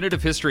Grayskull, the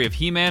definitive history of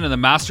He-Man and the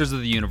Masters of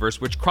the Universe,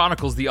 which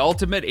chronicles the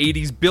ultimate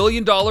 80s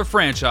billion-dollar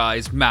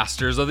franchise,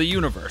 Masters of the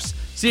Universe.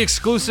 See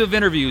exclusive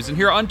interviews and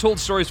hear untold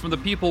stories from the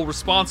people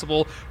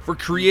responsible for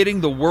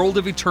creating the world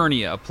of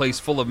Eternia, a place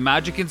full of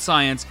magic and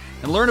science,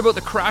 and learn about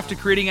the craft of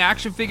creating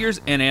action figures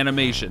and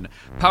animation.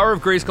 Power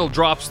of Grayskull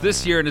drops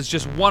this year and is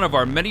just one of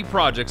our many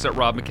projects at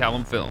Rob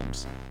McCallum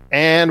Films.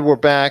 And we're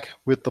back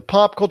with the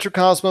Pop Culture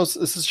Cosmos.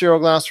 This is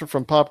Gerald Glasser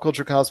from Pop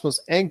Culture Cosmos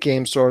and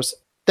Game Source.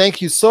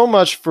 Thank you so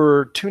much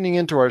for tuning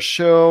into our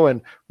show,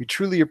 and we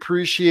truly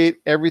appreciate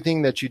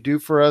everything that you do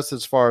for us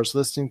as far as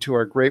listening to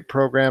our great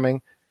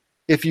programming.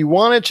 If you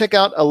want to check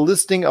out a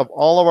listing of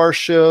all of our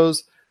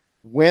shows,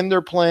 when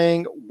they're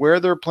playing,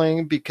 where they're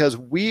playing, because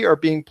we are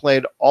being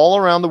played all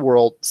around the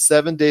world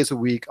 7 days a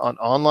week on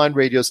online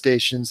radio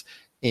stations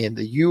in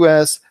the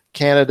US,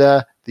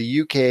 Canada,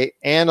 the UK,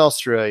 and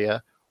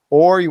Australia.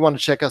 Or you want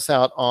to check us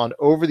out on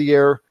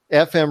over-the-air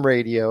FM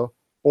radio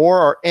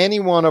or any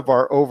one of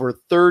our over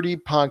 30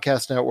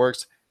 podcast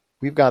networks,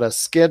 we've got a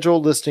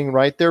scheduled listing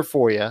right there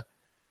for you.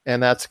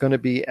 And that's going to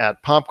be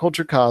at Pop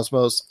Culture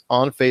Cosmos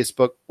on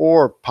Facebook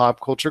or Pop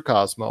Culture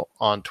Cosmo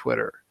on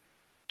Twitter.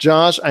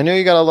 Josh, I know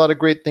you got a lot of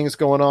great things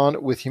going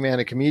on with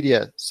Humanica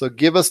Media. So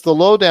give us the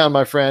lowdown,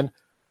 my friend.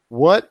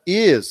 What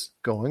is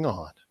going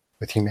on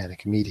with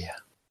Humanica Media?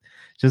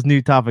 Just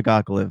new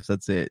Topicocalypse.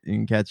 That's it. You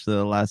can catch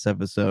the last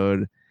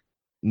episode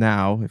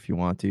now if you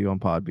want to on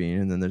Podbean,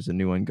 and then there's a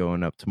new one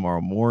going up tomorrow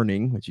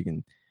morning, which you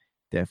can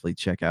definitely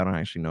check out. I don't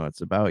actually know what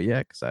it's about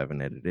yet because I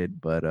haven't edited,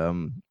 but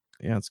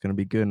yeah, it's going to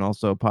be good. And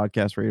also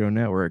Podcast Radio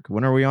Network.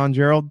 When are we on,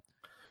 Gerald?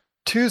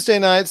 Tuesday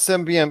night,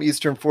 7 p.m.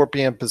 Eastern, 4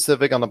 p.m.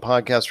 Pacific on the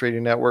Podcast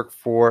Radio Network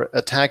for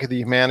Attack of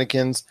the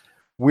Humanicans.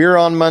 We're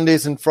on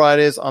Mondays and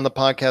Fridays on the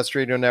Podcast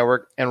Radio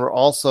Network, and we're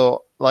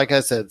also, like I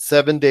said,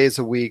 7 days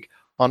a week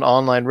on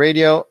online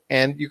radio,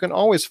 and you can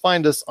always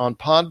find us on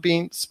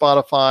Podbean,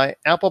 Spotify,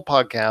 Apple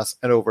Podcasts,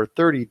 and over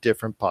 30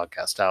 different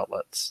podcast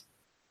outlets.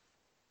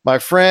 My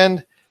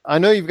friend, I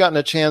know you've gotten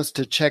a chance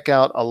to check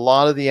out a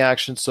lot of the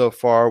action so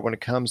far when it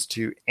comes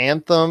to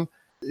Anthem.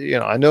 You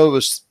know, I know it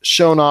was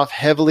shown off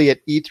heavily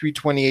at E3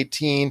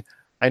 2018.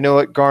 I know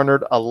it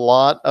garnered a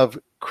lot of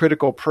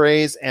critical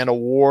praise and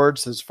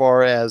awards as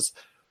far as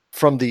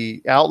from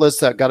the outlets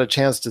that got a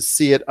chance to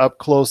see it up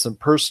close and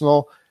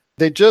personal.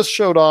 They just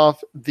showed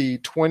off the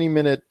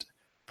 20-minute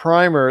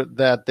primer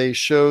that they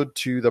showed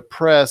to the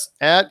press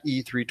at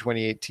E3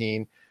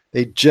 2018.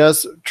 They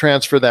just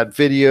transferred that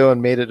video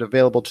and made it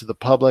available to the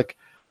public.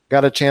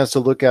 Got a chance to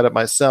look at it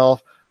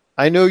myself.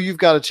 I know you've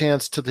got a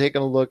chance to take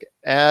a look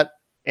at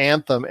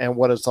Anthem and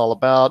what it's all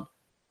about.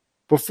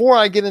 Before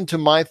I get into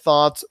my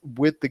thoughts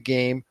with the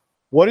game,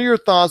 what are your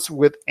thoughts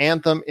with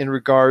Anthem in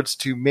regards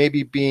to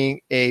maybe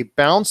being a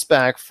bounce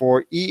back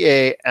for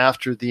EA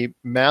after the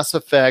Mass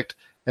Effect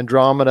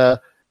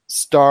Andromeda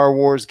Star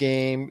Wars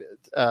game,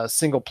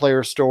 single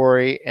player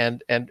story,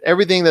 and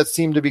everything that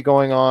seemed to be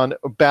going on,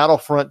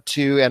 Battlefront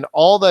 2, and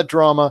all that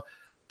drama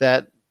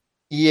that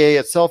EA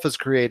itself has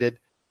created?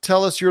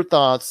 Tell us your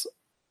thoughts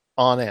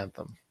on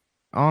Anthem.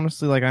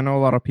 Honestly, like, I know a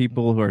lot of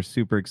people who are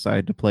super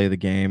excited to play the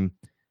game.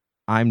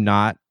 I'm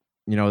not.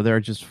 You know, there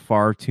are just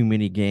far too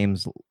many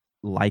games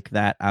like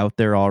that out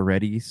there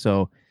already.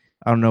 So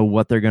I don't know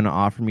what they're going to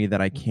offer me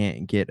that I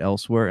can't get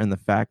elsewhere. And the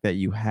fact that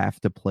you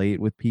have to play it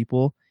with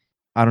people,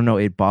 I don't know,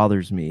 it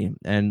bothers me.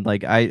 And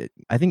like, I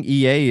think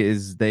EA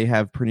they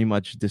have pretty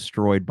much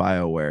destroyed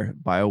BioWare.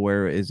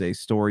 BioWare is a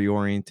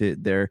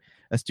story-oriented, they're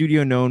a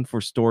studio known for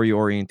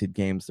story-oriented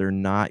games. They're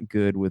not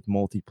good with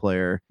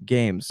multiplayer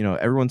games. You know,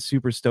 everyone's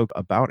super stoked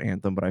about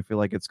Anthem, but I feel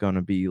like it's going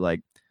to be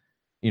like,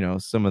 you know,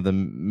 some of the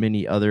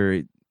many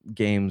other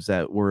games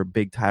that were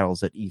big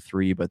titles at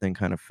E3, but then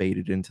kind of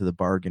faded into the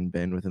bargain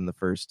bin within the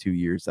first 2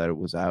 years that it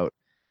was out.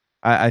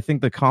 I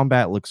think the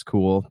combat looks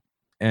cool.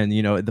 And,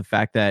 you know, the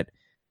fact that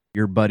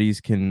your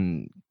buddies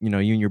can, you know,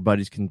 you and your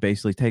buddies can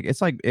basically take,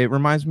 it's like, it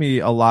reminds me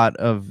a lot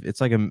of,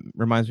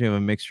 reminds me of a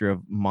mixture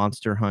of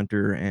Monster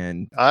Hunter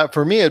and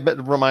for me, it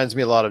reminds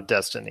me a lot of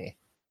Destiny.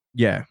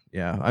 Yeah.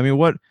 I mean,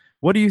 what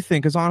do you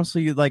think? Because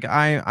honestly, like,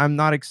 I'm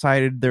not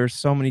excited. There's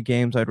so many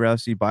games I'd rather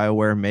see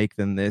BioWare make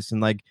than this.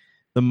 And like,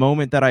 the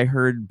moment that I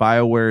heard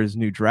BioWare's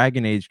new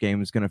Dragon Age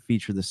game is going to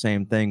feature the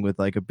same thing with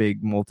like a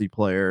big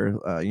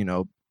multiplayer, you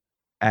know,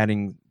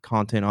 adding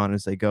content on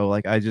as they go.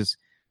 Like,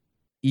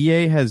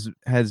 EA has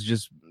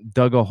just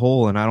dug a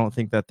hole, and I don't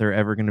think that they're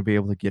ever going to be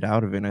able to get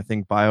out of it. And I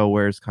think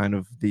BioWare is kind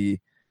of the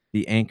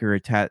anchor,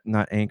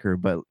 not anchor,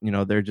 but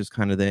they're just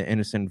kind of the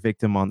innocent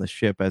victim on the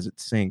ship as it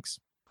sinks.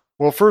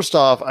 Well, first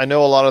off, I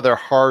know a lot of their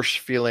harsh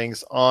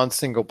feelings on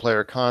single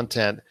player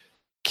content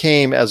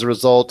came as a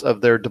result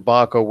of their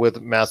debacle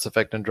with Mass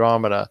Effect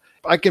Andromeda.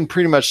 I can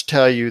pretty much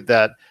tell you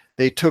that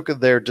they took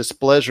their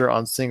displeasure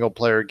on single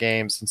player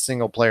games and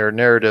single player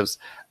narratives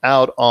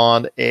out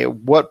on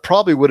what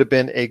probably would have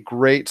been a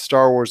great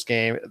Star Wars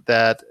game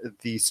that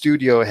the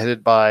studio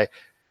headed by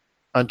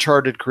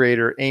Uncharted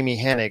creator Amy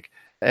Hennig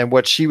and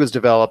what she was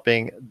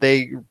developing.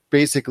 They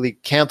basically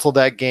canceled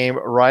that game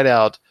right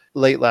out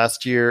late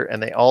last year,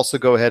 and they also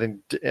go ahead and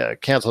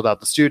canceled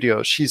out the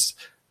studio. She's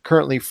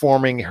currently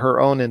forming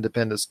her own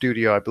independent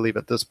studio, I believe,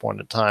 at this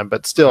point in time,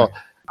 but still. Right.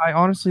 I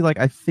honestly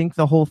I think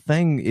the whole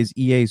thing is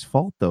EA's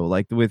fault though.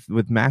 Like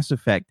with Mass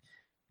Effect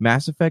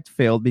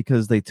failed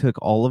because they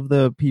took all of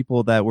the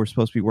people that were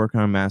supposed to be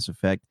working on Mass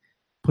Effect,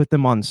 put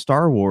them on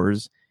Star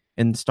Wars,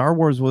 and Star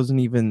Wars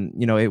wasn't even,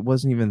 it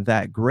wasn't even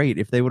that great.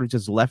 If they would have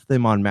just left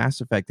them on Mass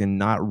Effect and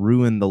not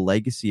ruined the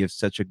legacy of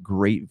such a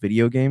great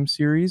video game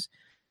series,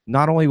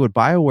 not only would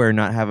BioWare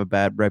not have a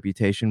bad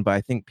reputation, but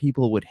I think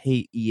people would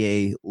hate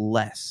EA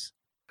less.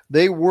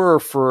 They were,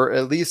 for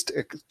at least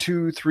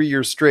 2-3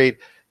 years straight,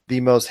 the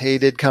most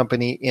hated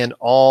company in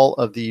all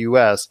of the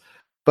US.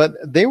 But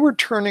they were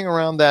turning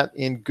around that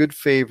in good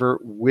favor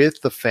with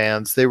the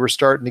fans. They were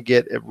starting to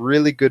get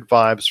really good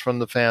vibes from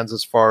the fans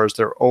as far as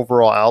their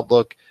overall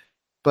outlook.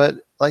 But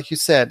like you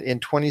said, in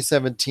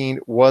 2017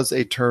 was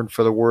a turn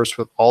for the worse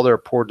with all their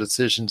poor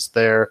decisions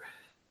there.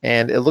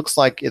 And it looks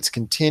like it's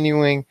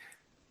continuing.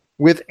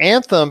 With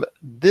Anthem,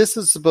 this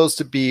is supposed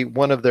to be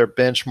one of their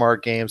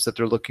benchmark games that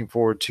they're looking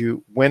forward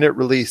to when it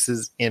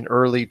releases in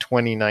early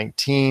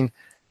 2019.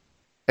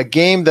 A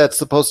game that's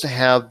supposed to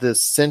have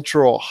this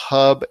central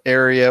hub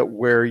area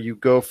where you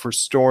go for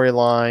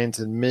storylines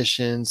and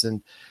missions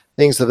and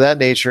things of that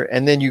nature.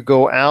 And then you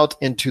go out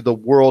into the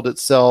world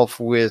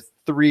itself with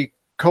 3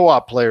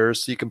 co-op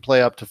players, so you can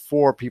play up to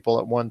 4 people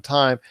at one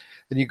time.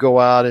 Then you go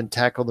out and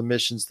tackle the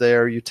missions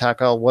there. You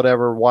tackle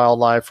whatever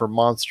wildlife or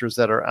monsters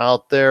that are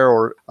out there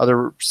or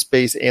other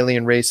space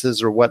alien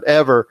races or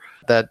whatever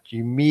that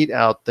you meet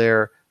out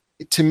there.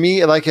 To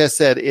me, like I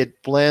said,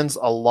 it blends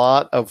a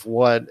lot of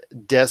what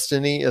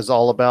Destiny is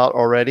all about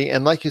already.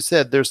 And like you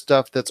said, there's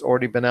stuff that's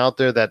already been out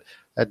there that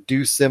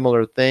do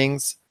similar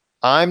things.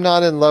 I'm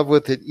not in love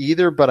with it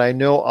either, but I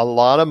know a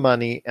lot of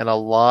money and a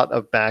lot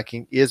of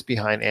backing is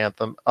behind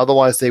Anthem.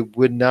 Otherwise, they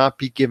would not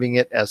be giving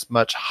it as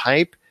much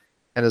hype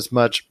and as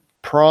much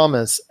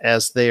promise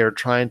as they are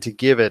trying to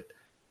give it.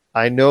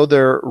 I know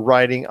they're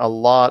riding a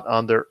lot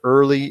on their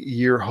early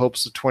year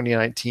hopes of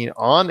 2019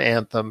 on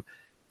Anthem.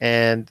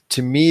 And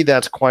to me,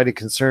 that's quite a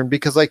concern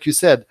because, like you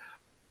said,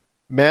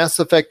 Mass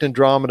Effect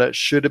Andromeda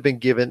should have been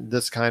given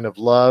this kind of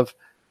love.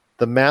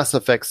 The Mass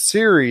Effect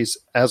series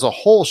as a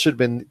whole should have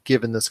been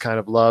given this kind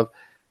of love.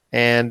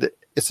 And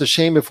it's a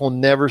shame if we'll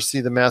never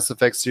see the Mass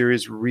Effect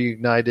series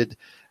reignited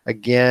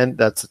again.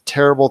 That's a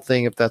terrible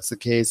thing if that's the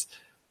case.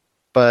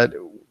 But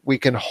we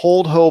can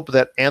hold hope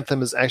that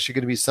Anthem is actually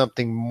going to be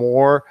something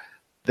more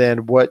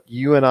than what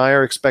you and I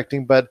are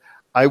expecting. But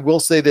I will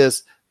say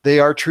this. They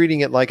are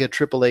treating it like a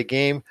AAA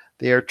game.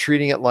 They are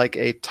treating it like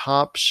a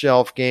top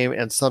shelf game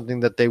and something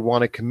that they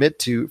want to commit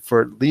to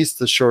for at least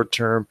the short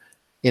term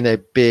in a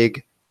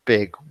big,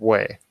 big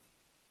way.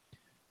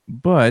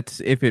 But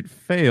if it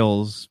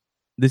fails,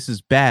 this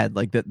is bad.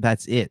 Like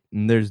that's it.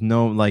 And there's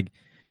no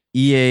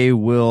EA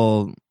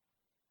will.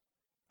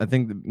 I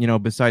think,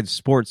 besides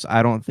sports,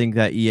 I don't think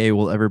that EA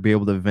will ever be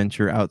able to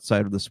venture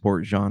outside of the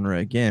sport genre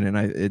again.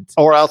 And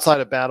or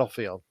outside of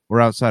Battlefield.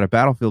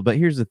 But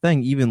here's the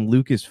thing. Even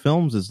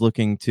Lucasfilms is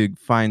looking to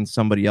find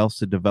somebody else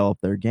to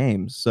develop their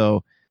games.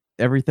 So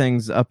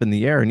everything's up in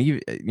the air. And,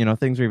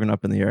 things are even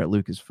up in the air at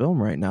Lucasfilm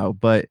right now.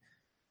 But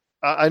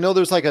I know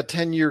there's like a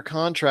 10-year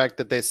contract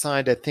that they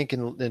signed, I think,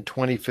 in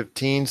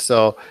 2015.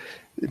 So,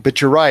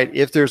 but you're right.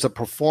 If there's a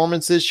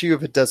performance issue,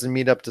 if it doesn't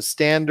meet up to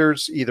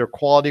standards, either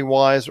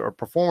quality-wise or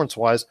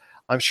performance-wise,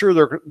 I'm sure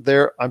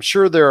there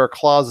are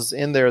clauses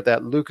in there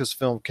that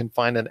Lucasfilm can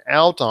find an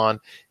out on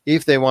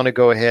if they want to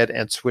go ahead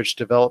and switch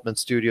development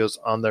studios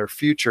on their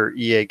future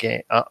EA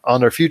game,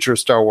 on their future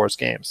Star Wars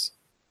games.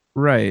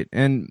 Right,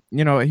 and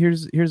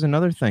here's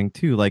another thing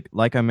too.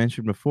 Like I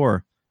mentioned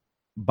before,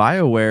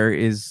 BioWare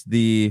is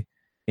the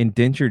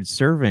indentured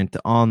servant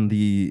on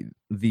the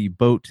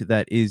boat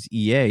that is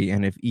EA,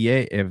 and if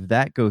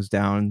that goes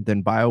down,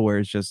 then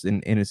BioWare is just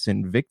an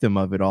innocent victim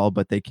of it all.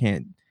 But they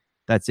can't.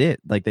 That's it.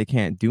 They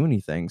can't do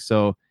anything.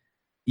 So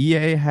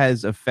EA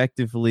has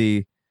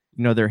effectively,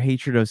 their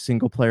hatred of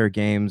single player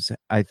games,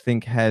 I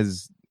think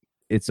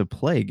it's a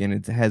plague, and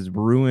it has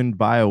ruined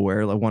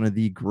BioWare, one of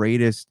the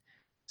greatest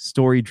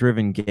story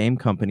driven game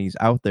companies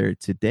out there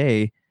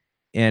today.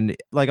 And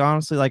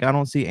honestly, I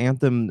don't see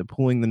Anthem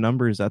pulling the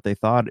numbers that they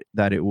thought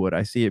that it would.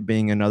 I see it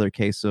being another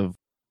case of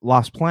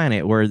Lost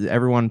Planet, where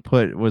everyone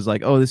was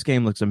like, oh, this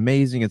game looks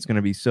amazing, it's going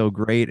to be so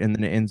great, and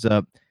then it ends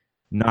up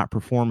not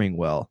performing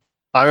well.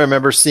 I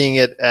remember seeing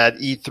it at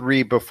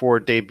E3 before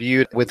it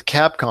debuted with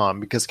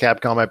Capcom, because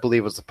Capcom, I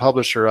believe, was the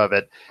publisher of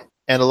it.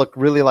 And it looked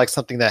really like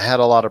something that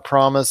had a lot of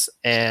promise.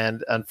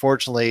 And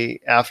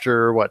unfortunately,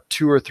 after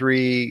 2 or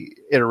 3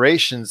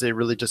 iterations, it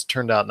really just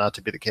turned out not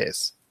to be the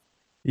case.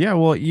 Yeah,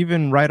 well,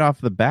 even right off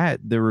the bat,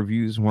 the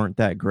reviews weren't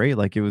that great.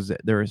 Like they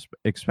were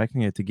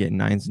expecting it to get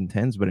 9s and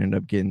 10s, but ended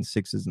up getting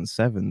 6s and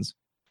 7s.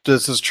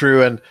 This is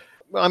true. And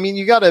I mean,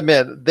 you got to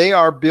admit, they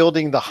are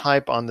building the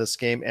hype on this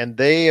game, and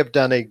they have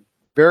done a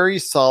very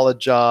solid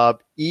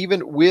job,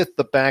 even with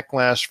the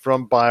backlash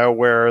from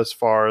BioWare as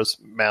far as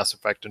Mass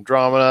Effect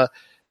Andromeda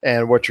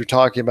and what you're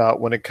talking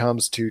about when it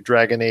comes to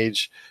Dragon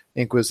Age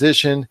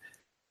Inquisition.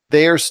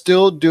 They are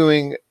still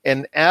doing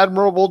an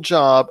admirable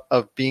job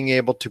of being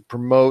able to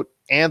promote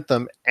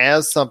Anthem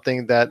as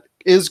something that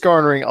is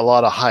garnering a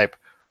lot of hype,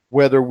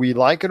 whether we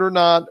like it or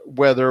not,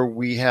 whether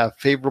we have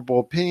favorable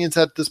opinions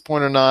at this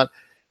point or not.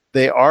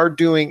 They are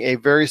doing a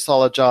very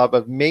solid job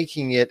of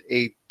making it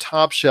a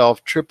top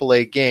shelf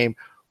AAA game.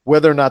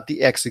 Whether or not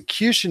the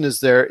execution is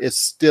there is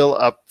still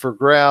up for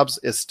grabs.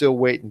 It's still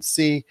wait and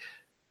see.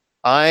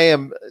 I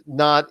am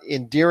not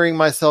endearing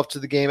myself to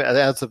the game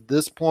as of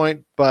this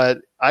point, but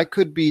I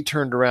could be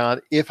turned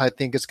around if I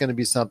think it's going to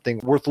be something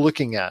worth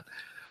looking at.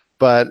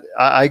 But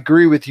I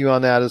agree with you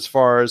on that as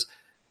far as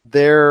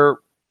their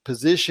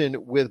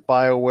position with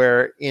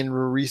BioWare in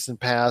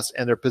recent past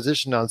and their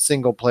position on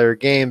single-player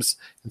games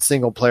and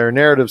single-player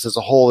narratives as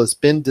a whole has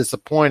been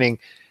disappointing.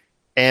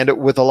 And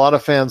with a lot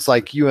of fans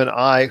like you and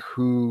I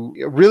who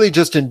really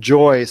just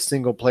enjoy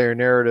single-player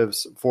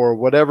narratives for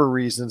whatever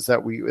reasons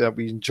that we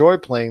enjoy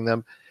playing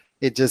them,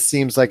 it just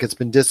seems like it's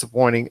been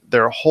disappointing,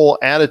 their whole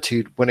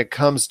attitude when it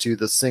comes to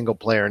the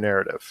single-player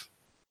narrative.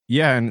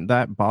 Yeah, and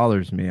that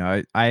bothers me.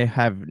 I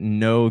have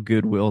no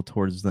goodwill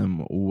towards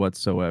them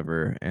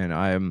whatsoever,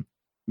 and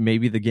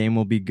maybe the game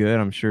will be good.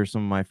 I'm sure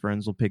some of my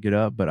friends will pick it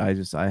up, but I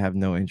have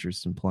no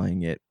interest in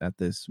playing it at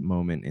this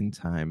moment in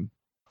time.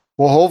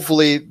 Well,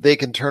 hopefully they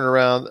can turn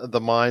around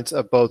the minds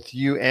of both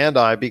you and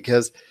I,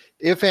 because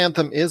if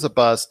Anthem is a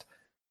bust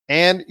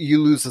and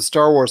you lose the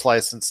Star Wars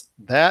license,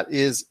 that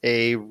is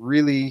a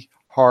really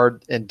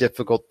hard and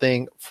difficult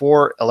thing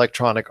for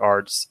Electronic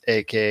Arts,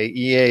 aka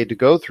EA, to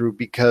go through,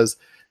 because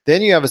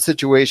then you have a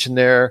situation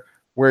there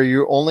where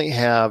you only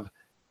have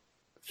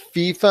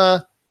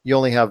FIFA, you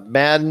only have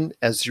Madden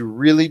as your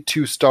really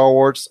 2 Star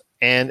Wars,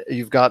 and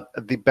you've got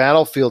the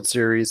Battlefield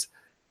series.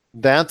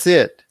 That's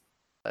it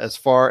as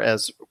far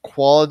as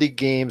quality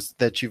games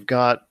that you've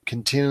got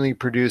continually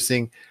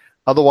producing.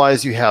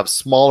 Otherwise, you have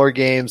smaller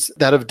games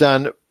that have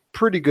done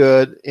pretty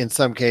good in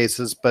some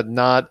cases, but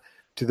not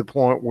to the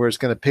point where it's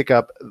going to pick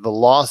up the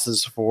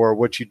losses for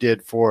what you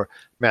did for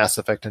Mass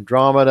Effect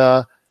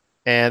Andromeda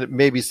and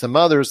maybe some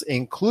others,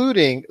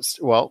 including,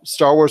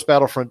 Star Wars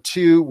Battlefront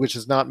 2, which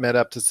has not met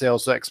up to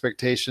sales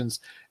expectations,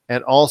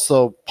 and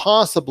also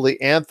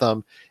possibly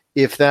Anthem,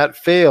 if that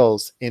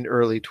fails in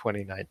early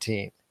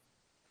 2019.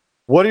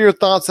 What are your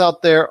thoughts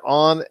out there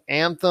on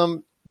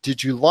Anthem?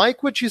 Did you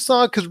like what you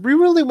saw? Because we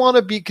really want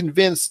to be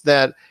convinced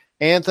that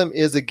Anthem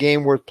is a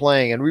game worth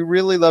playing, and we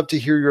really love to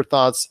hear your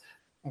thoughts,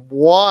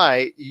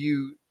 why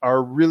you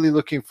are really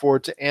looking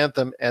forward to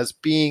Anthem as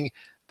being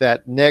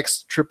that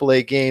next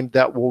AAA game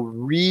that will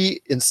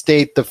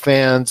reinstate the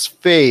fans'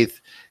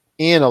 faith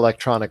in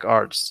Electronic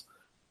Arts.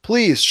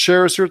 Please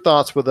share us your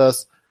thoughts with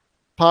us.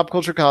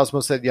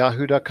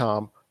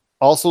 popculturecosmos@yahoo.com.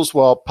 Also as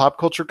well, Pop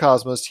Culture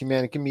Cosmos,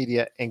 Humanica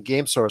Media, and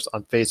Game Source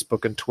on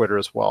Facebook and Twitter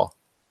as well.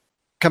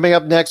 Coming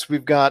up next,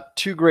 we've got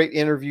 2 great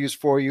interviews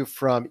for you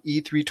from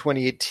E3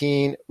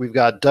 2018. We've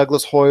got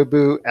Douglas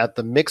Hoibu at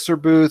the Mixer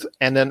booth,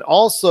 and then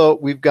also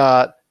we've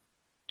got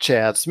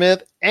Chad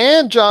Smith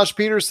and Josh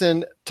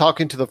Peterson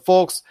talking to the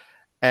folks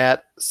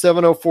at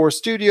 704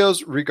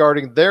 Studios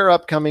regarding their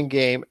upcoming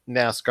game,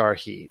 NASCAR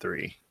Heat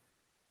 3.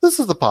 This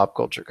is the Pop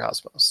Culture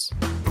Cosmos.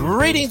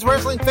 Greetings,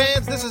 wrestling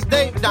fans. This is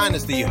Dave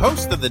Dynasty,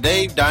 host of the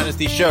Dave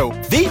Dynasty Show,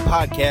 the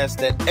podcast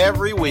that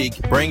every week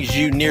brings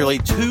you nearly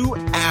 2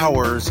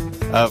 hours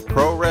of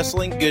pro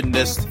wrestling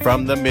goodness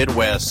from the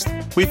Midwest.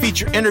 We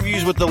feature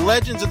interviews with the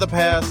legends of the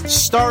past,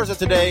 stars of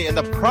today, and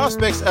the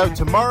prospects of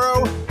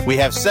tomorrow. We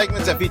have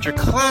segments that feature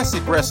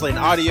classic wrestling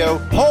audio,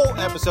 whole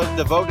episodes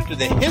devoted to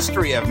the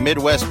history of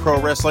Midwest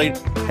pro wrestling,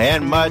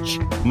 and much,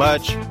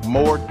 much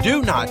more.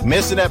 Do not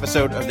miss an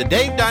episode of the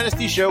Dave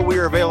Dynasty Show. We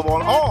are available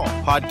on all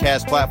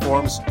podcast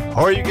platforms,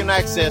 or you can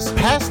access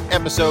past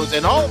episodes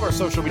and all of our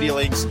social media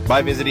links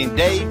by visiting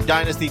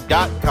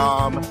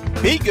davedynasty.com.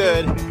 Be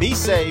good, be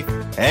safe,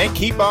 and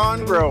keep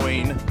on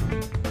growing.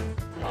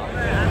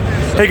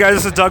 Hey guys,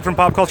 this is Doug from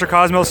Pop Culture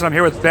Cosmos, and I'm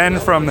here with Ben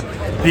from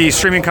the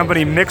streaming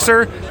company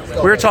Mixer.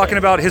 We were talking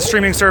about his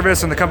streaming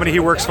service and the company he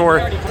works for.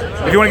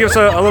 If you want to give us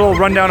a little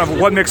rundown of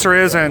what Mixer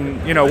is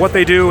and what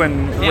they do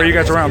and where you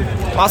guys are around.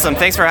 Awesome.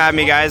 Thanks for having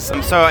me, guys.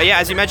 So yeah,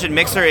 as you mentioned,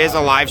 Mixer is a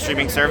live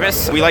streaming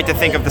service. We like to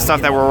think of the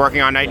stuff that we're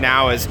working on right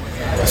now as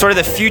sort of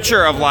the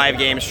future of live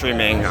game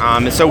streaming.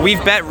 So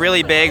we've bet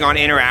really big on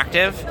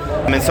interactive,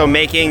 and so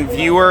making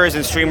viewers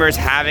and streamers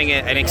having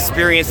an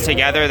experience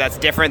together that's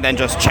different than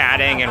just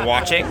chatting and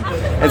watching.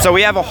 And so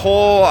we have a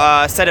whole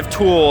set of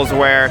tools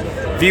where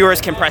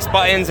viewers can press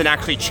buttons and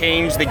actually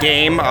change the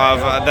game of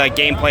the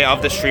gameplay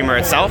of the streamer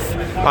itself.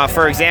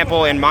 For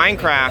example, in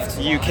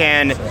Minecraft, you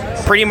can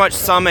pretty much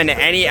summon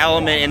any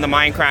element in the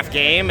Minecraft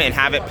game and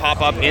have it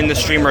pop up in the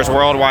streamer's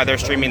world while they're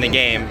streaming the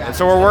game. And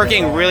so we're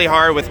working really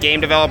hard with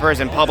game developers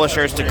and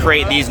publishers to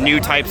create these new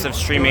types of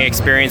streaming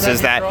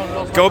experiences that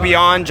go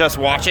beyond just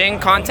watching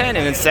content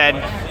and instead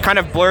kind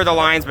of blur the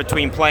lines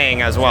between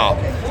playing as well.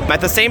 At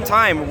the same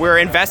time, we're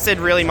invested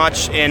really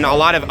much in a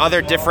lot of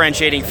other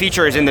differentiating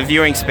features in the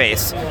viewing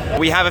space.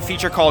 We have a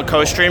feature called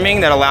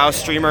co-streaming that allows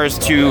streamers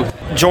to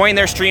join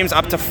their streams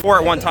up to 4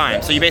 at one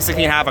time. So you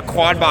basically have a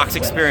quad box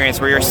experience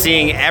where you're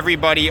seeing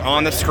everybody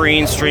on the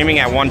screen streaming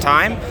at one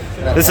time.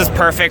 This is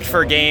perfect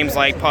for games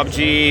like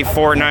PUBG,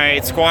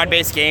 Fortnite,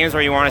 squad-based games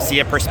where you want to see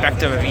a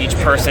perspective of each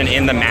person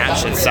in the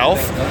match itself.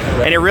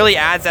 And it really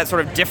adds that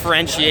sort of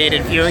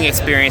differentiated viewing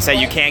experience that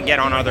you can't get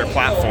on other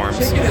platforms.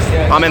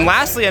 And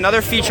lastly,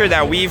 another feature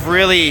that we've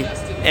really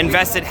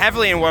invested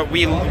heavily in, what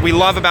we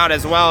love about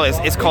as well,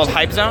 is called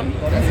Hype Zone.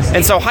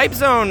 And so Hype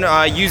Zone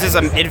uses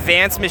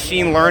advanced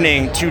machine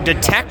learning to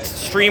detect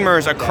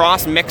streamers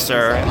across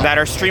Mixer that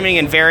are streaming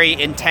in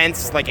very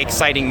intense,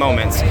 exciting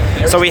moments.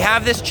 So we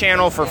have this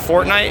channel for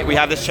Fortnite, we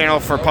have this channel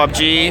for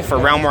PUBG, for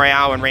Realm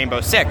Royale, and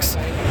Rainbow Six.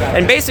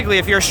 And basically,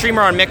 if you're a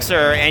streamer on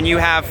Mixer and you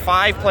have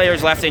 5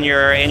 players left in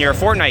your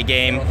Fortnite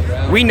game,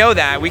 we know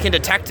that, we can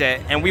detect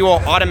it, and we will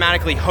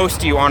automatically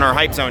host you on our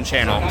Hype Zone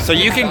channel. So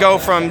you can go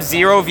from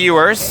 0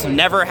 viewers,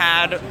 never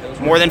had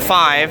more than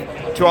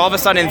 5, to all of a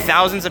sudden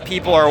thousands of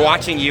people are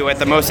watching you at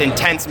the most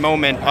intense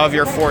moment of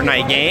your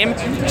Fortnite game,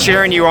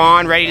 cheering you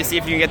on, ready to see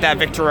if you can get that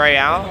victory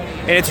royale.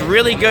 And it's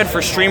really good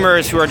for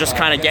streamers who are just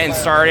kind of getting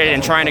started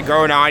and trying to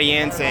grow an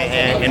audience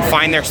and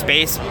find their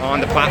space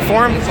on the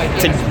platform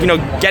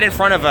to get in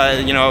front of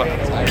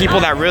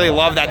people that really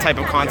love that type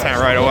of content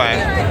right away.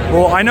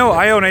 Well, I know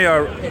I own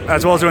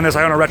as well as doing this,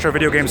 I own a retro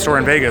video game store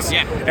in Vegas.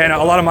 Yeah. And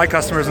a lot of my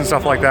customers and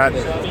stuff like that,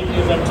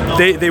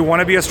 they want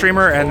to be a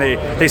streamer, and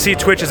they see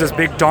Twitch as this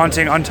big,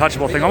 daunting,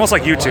 untouchable thing, almost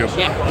like YouTube,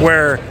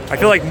 where I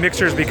feel like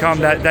Mixer's become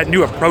that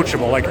new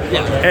approachable.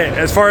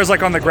 As far as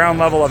on the ground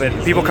level of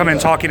it, people come in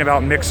talking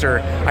about Mixer.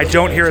 I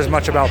don't hear as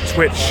much about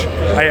Twitch.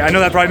 I know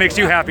that probably makes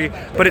you happy,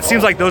 but it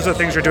seems like those are the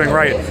things you're doing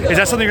right. Is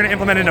that something you're going to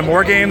implement into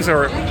more games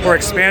or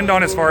expand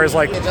on as far as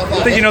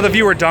the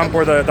viewer dump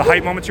or the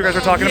hype moments you guys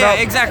are talking about?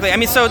 Yeah, exactly. I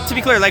mean, so to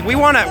be clear,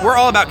 we're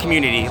all about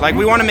community.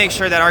 We want to make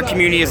sure that our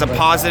community is a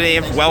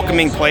positive,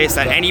 welcoming place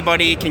that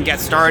anybody can get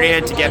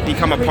started, to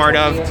become a part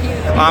of.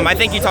 I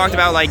think you talked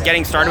about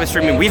getting started with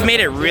streaming. We've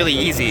made it really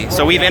easy.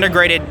 So we've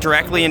integrated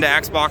directly into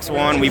Xbox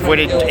One, we've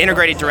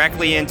integrated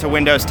directly into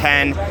Windows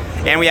 10,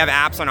 and we have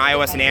apps on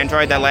iOS and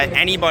Android that let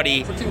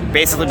anybody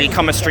basically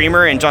become a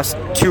streamer in just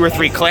 2 or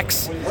 3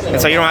 clicks.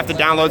 And so you don't have to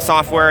download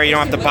software, you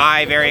don't have to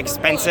buy very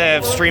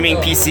expensive streaming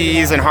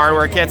PCs and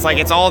hardware kits.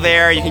 It's all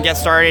there, you can get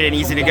started and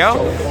easy to go.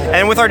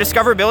 And with our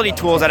discoverability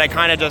tools that I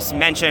kind of just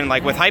mentioned,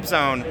 with Hype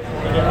Zone,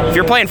 if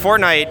you're playing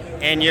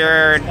Fortnite and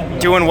you're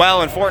doing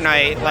well in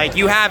Fortnite,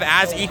 you have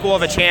as equal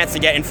of a chance to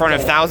get in front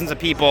of thousands of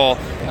people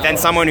than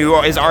someone who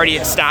is already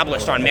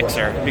established on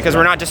Mixer, because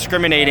we're not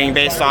discriminating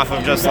based off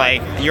of just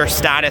your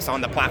status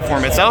on the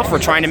platform itself. We're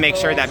trying to make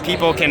sure that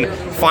people can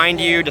find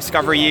you,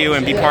 discover you,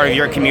 and be part of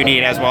your community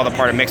and as well the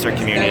part of Mixer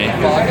community.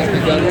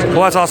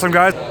 Well, that's awesome,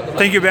 guys.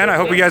 Thank you, Ben. I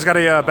hope you guys got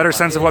a better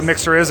sense of what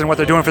Mixer is and what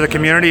they're doing for the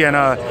community and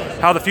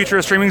how the future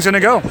of streaming is going to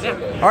go.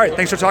 All right,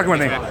 thanks for talking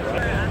with me.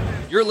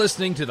 You're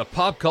listening to the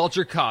Pop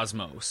Culture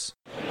Cosmos.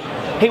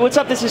 Hey, what's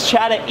up? This is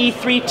Chad at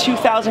E3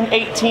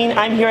 2018.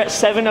 I'm here at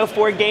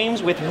 704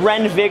 Games with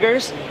Ren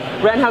Vigors.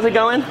 Ren, how's it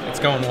going? It's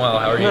going well.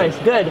 How are you? Nice,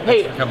 good.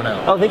 Hey, thanks for coming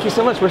out. Oh, thank you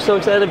so much. We're so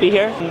excited to be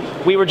here.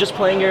 We were just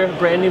playing your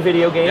brand new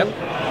video game.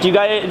 Yep. Do you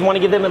guys want to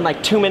give them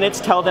in 2 minutes,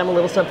 tell them a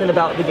little something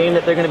about the game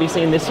that they're going to be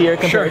seeing this year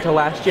compared to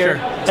last year?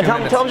 Sure. And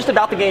tell them just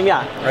about the game,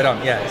 yeah. Right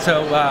on, yeah.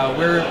 So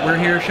we're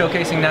here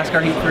showcasing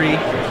NASCAR Heat 3.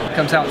 It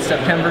comes out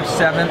September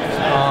 7th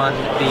on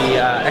the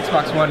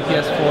Xbox One,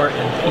 PS4,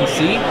 and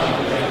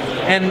PC.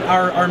 And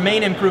our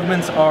main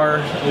improvements are,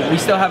 we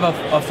still have a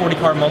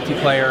 40-car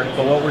multiplayer,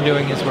 but what we're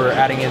doing is we're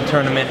adding in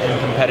tournament and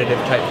competitive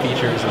type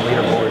features and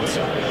leaderboards.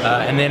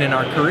 And then in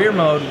our career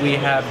mode, we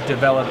have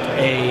developed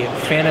a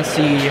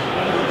fantasy,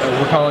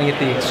 we're calling it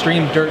the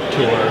Extreme Dirt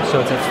Tour.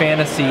 So it's a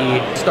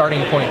fantasy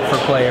starting point for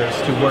players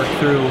to work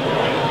through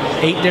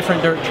 8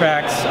 different dirt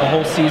tracks, a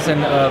whole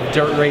season of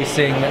dirt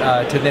racing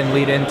to then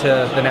lead into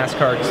the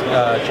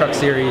NASCAR Truck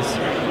Series.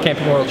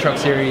 Camping World Truck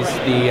Series,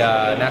 the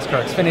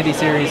NASCAR Xfinity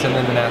Series, and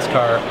then the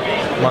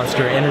NASCAR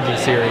Monster Energy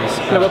Series.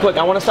 No, real quick,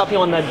 I want to stop you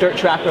on the dirt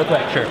track real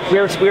quick. Sure.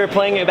 We were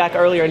playing it back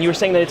earlier, and you were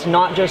saying that it's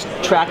not just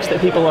tracks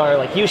that people are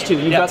like used to.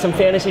 You've got some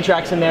fantasy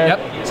tracks in there,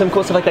 some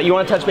cool stuff like that. You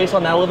want to touch base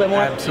on that a little bit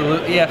more?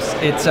 Absolutely, yes.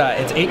 It's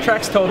 8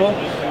 tracks total,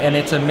 and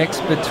it's a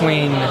mix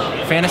between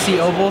fantasy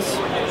ovals.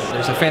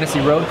 There's a fantasy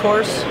road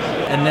course,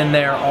 and then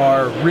there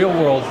are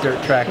real-world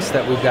dirt tracks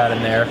that we've got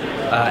in there,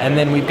 and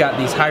then we've got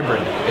these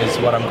hybrid, is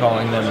what I'm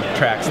calling them,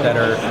 tracks that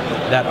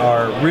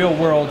are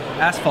real-world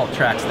asphalt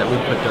tracks that we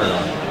put dirt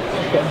on.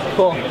 Okay,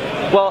 cool.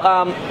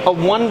 Well,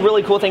 one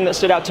really cool thing that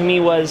stood out to me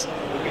was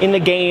in the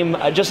game,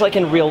 just like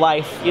in real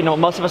life,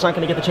 most of us aren't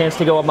going to get the chance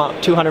to go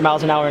about 200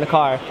 miles an hour in a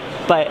car,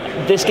 but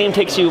this game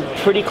takes you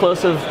pretty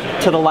close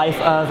to the life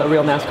of a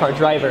real NASCAR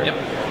driver.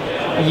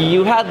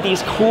 You had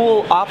these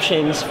cool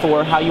options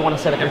for how you want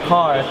to set up your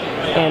car,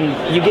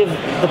 and you give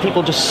the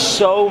people just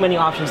so many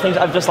options, things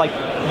I've just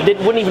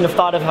wouldn't even have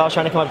thought of if I was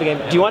trying to come up with a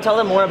game. Do you want to tell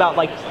them more about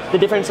the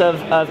difference of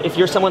if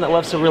you're someone that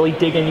loves to really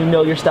dig in,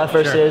 your stuff,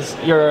 versus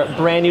you're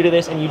brand new to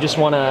this and you just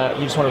want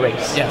to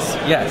race?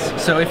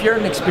 Yes. So if you're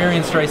an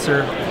experienced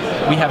racer,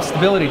 we have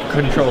stability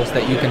controls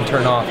that you can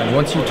turn off, and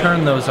once you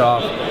turn those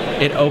off,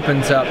 it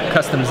opens up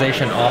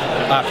customization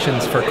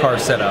options for car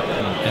setup,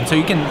 and so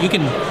you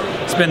can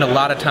spend a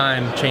lot of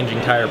time changing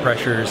tire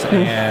pressures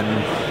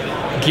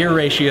and gear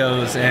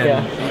ratios,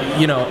 and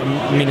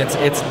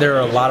there are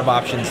a lot of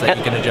options that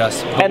you can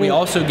adjust. But we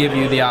also give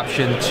you the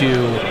option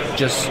to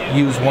just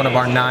use one of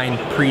our 9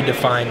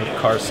 predefined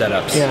car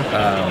setups.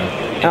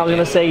 And I was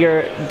gonna say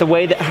the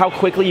way that how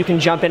quickly you can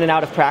jump in and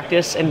out of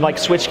practice and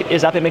switch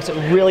is up. It makes it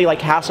really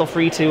hassle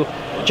free to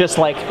just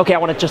okay, I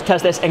want to just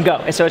test this and go.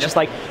 And so it's just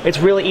it's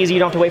really easy. You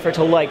don't have to wait for it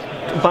to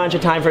a bunch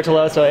of time for it to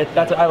load. So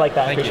I like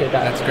that. I appreciate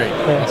that. That's great.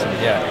 Awesome.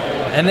 Yeah.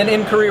 And then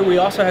in career, we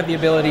also have the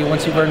ability,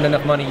 once you've earned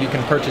enough money, you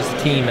can purchase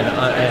a team and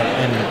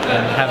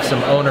have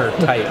some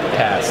owner-type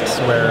tasks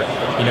where,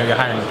 you're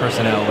hiring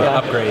personnel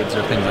or upgrades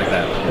or things like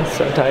that. That's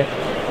so tight.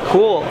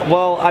 Cool.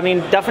 Well,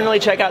 definitely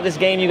check out this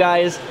game, you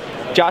guys.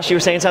 Josh, you were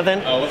saying something?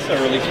 What's the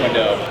release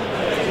window?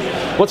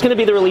 What's going to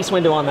be the release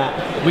window on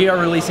that? We are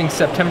releasing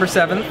September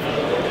 7th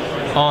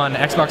on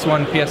Xbox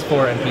One,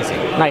 PS4, and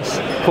PC. Nice.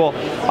 Cool.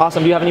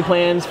 Awesome. Do you have any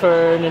plans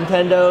for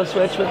Nintendo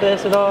Switch with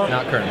this at all?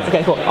 Not currently.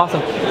 Okay, cool.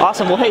 Awesome.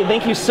 Well, hey,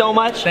 thank you so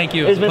much. Thank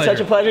you. It's been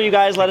such a pleasure. You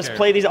guys let us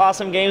play these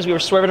awesome games. We were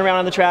swerving around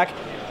on the track.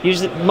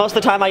 Usually, most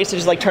of the time, I used to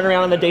just turn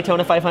around on the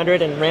Daytona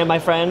 500 and ram my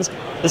friends.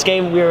 This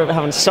game, we were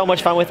having so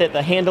much fun with it.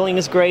 The handling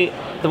is great.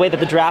 The way that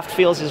the draft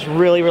feels is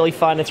really, really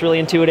fun. It's really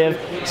intuitive.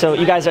 So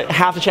you guys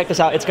have to check this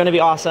out. It's going to be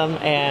awesome,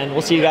 and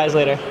we'll see you guys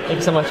later. Thank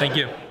you so much. Thank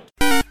you.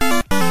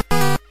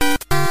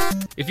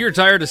 If you're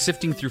tired of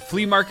sifting through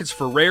flea markets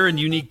for rare and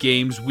unique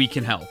games, we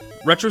can help.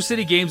 Retro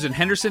City Games in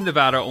Henderson,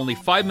 Nevada, only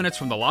 5 minutes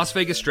from the Las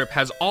Vegas Strip,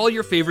 has all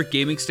your favorite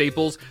gaming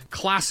staples,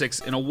 classics,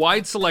 and a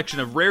wide selection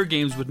of rare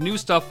games with new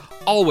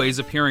stuff always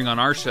appearing on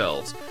our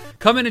shelves.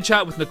 Come in and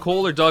chat with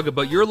Nicole or Doug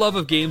about your love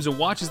of games and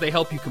watch as they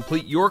help you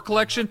complete your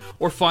collection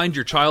or find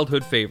your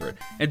childhood favorite.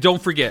 And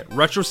don't forget,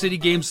 Retro City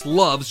Games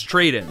loves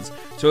trade-ins.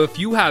 So if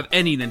you have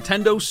any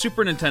Nintendo,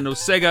 Super Nintendo,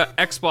 Sega,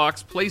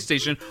 Xbox,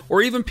 PlayStation,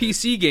 or even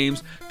PC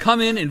games,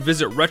 come in and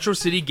visit Retro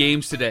City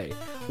Games today.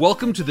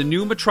 Welcome to the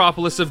new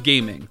metropolis of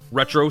gaming,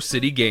 Retro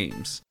City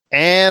Games.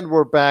 And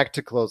we're back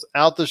to close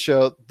out the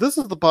show. This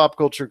is the Pop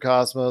Culture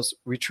Cosmos.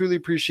 We truly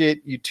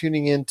appreciate you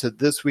tuning in to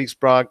this week's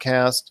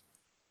broadcast.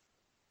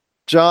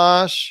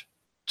 Josh,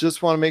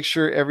 just want to make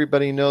sure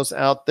everybody knows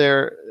out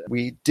there,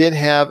 we did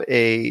have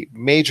a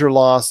major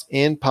loss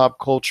in pop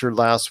culture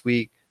last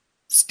week.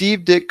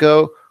 Steve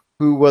Ditko,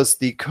 who was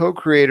the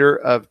co-creator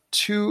of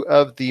 2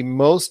 of the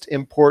most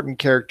important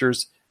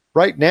characters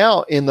right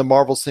now in the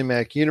Marvel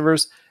Cinematic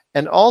Universe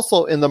and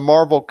also in the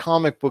Marvel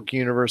comic book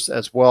universe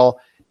as well.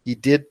 He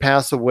did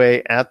pass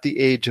away at the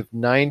age of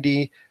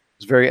 90. It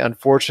was a very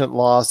unfortunate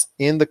loss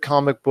in the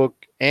comic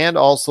book and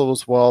also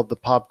as well the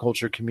pop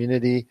culture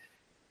community.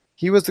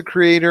 He was the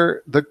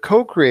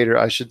co-creator,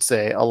 I should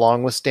say,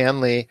 along with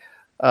Stan Lee,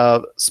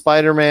 of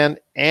Spider-Man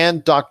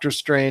and Doctor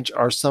Strange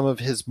are some of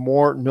his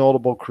more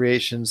notable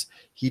creations.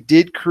 He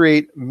did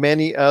create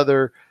many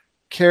other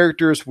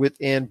characters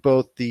within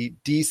both the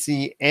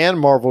DC and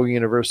Marvel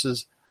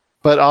universes,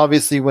 but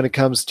obviously when it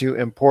comes to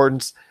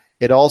importance,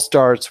 it all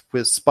starts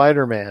with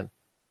Spider-Man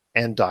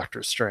and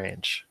Doctor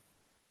Strange.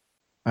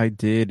 I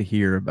did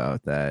hear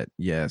about that,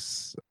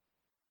 yes.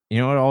 You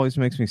know what always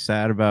makes me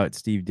sad about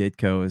Steve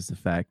Ditko is the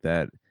fact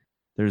that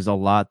there's a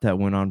lot that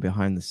went on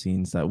behind the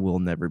scenes that we'll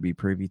never be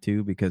privy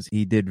to because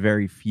he did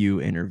very few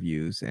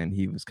interviews and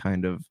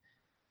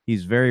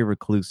he's very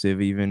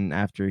reclusive even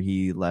after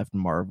he left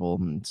Marvel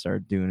and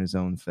started doing his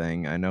own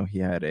thing. I know he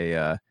had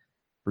a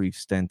brief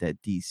stint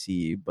at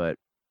DC, but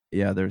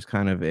yeah, there's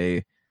kind of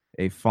a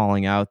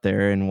falling out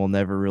there and we'll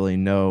never really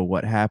know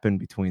what happened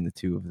between the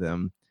two of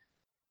them.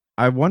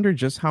 I wonder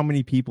just how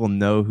many people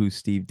know who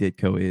Steve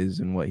Ditko is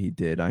and what he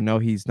did. I know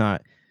he's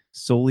not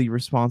solely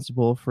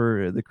responsible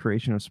for the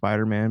creation of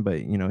Spider-Man, but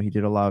he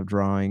did a lot of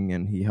drawing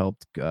and he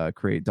helped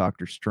create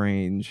Doctor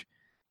Strange.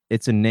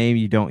 it's a name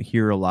you don't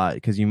hear a lot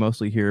because you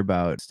mostly hear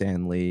about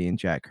Stan Lee and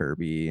Jack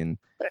Kirby.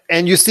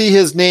 And you see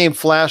his name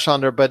flash on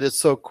there, but it's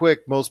so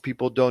quick, most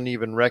people don't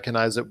even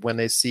recognize it when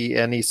they see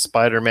any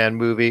Spider-Man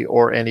movie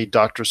or any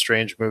Doctor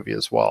Strange movie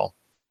as well.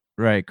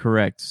 Right,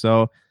 correct.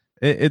 So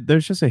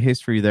there's just a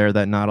history there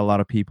that not a lot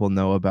of people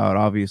know about.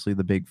 Obviously,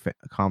 the big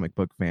comic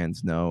book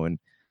fans know, and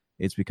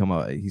it's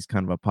become he's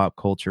kind of a pop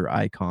culture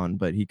icon,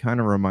 but he kind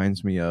of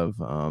reminds me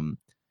of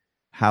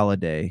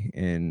Halliday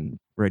in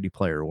Ready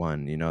Player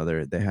One. You know,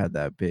 they had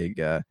that big,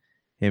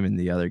 him and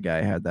the other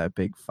guy had that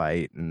big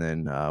fight, and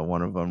then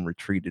one of them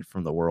retreated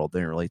from the world,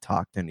 didn't really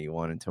talk to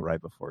anyone until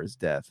right before his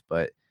death.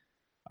 But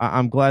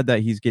I'm glad that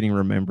he's getting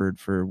remembered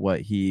for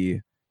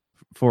his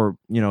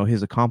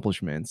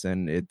accomplishments,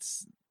 and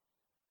it's,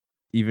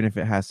 even if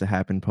it has to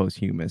happen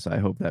posthumous, I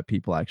hope that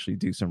people actually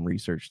do some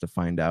research to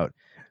find out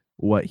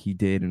what he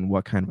did and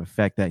what kind of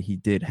effect that he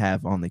did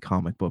have on the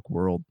comic book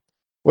world.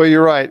 Well,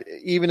 you're right.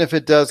 Even if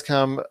it does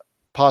come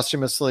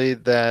posthumously,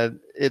 that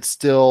it's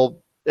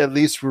still, at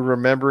least we're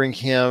remembering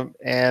him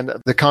and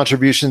the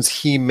contributions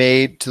he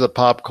made to the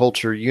pop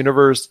culture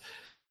universe,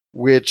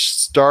 which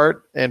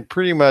start and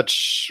pretty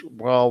much,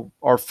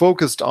 are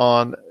focused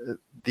on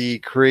the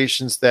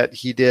creations that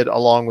he did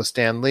along with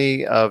Stan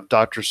Lee of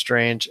Doctor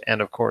Strange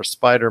and, of course,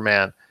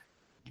 Spider-Man.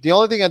 The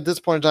only thing at this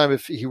point in time,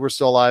 if he were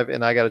still alive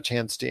and I got a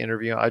chance to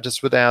interview him, I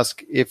just would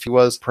ask if he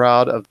was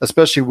proud of,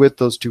 especially with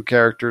those two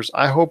characters.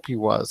 I hope he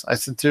was. I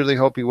sincerely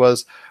hope he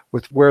was,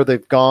 with where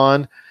they've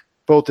gone,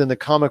 both in the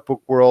comic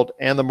book world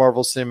and the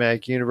Marvel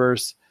Cinematic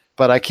Universe.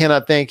 But I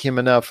cannot thank him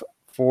enough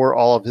for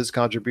all of his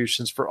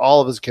contributions, for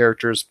all of his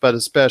characters, but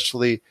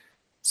especially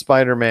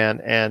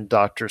Spider-Man and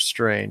Doctor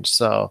Strange.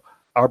 So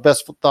our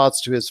best thoughts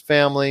to his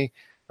family,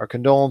 our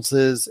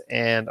condolences,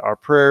 and our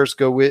prayers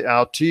go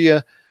out to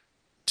you,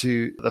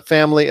 to the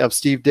family of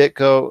Steve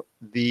Ditko,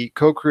 the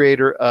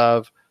co-creator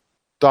of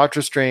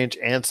Doctor Strange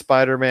and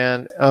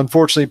Spider-Man,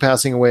 unfortunately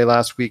passing away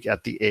last week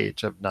at the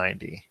age of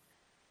 90.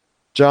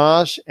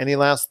 Josh, any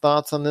last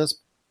thoughts on this?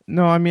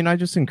 No, I mean, I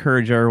just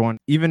encourage everyone,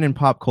 even in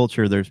pop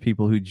culture, there's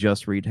people who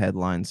just read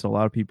headlines. So a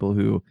lot of people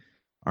who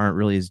aren't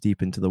really as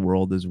deep into the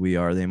world as we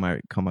are, they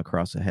might come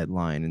across a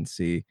headline and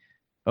see,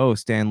 oh,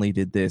 Stan Lee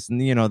did this.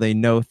 And, they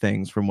know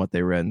things from what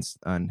they read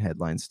on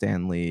headlines,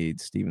 Stan Lee,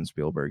 Steven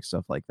Spielberg,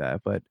 stuff like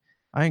that. But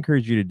I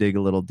encourage you to dig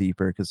a little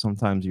deeper, because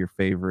sometimes your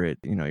favorite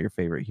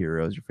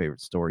heroes, your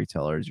favorite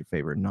storytellers, your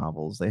favorite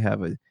novels, they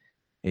have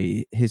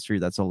a history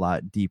that's a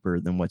lot deeper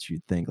than what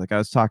you'd think. Like, I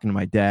was talking to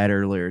my dad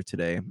earlier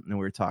today, and we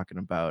were talking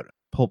about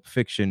Pulp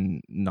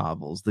Fiction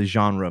novels, the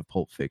genre of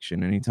Pulp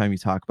Fiction. Anytime you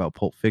talk about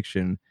Pulp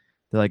Fiction,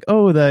 they're like,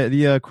 oh,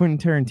 the Quentin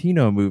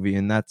Tarantino movie.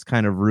 And that's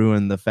kind of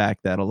ruined the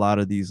fact that a lot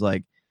of these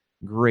like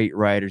great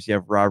writers, you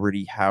have Robert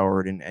E.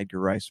 Howard and Edgar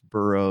Rice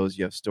Burroughs,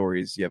 you have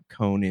stories, you have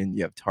Conan,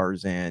 you have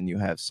Tarzan, you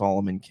have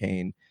Solomon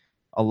Kane.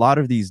 A lot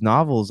of these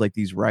novels, like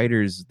these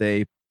writers,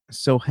 they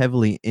so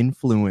heavily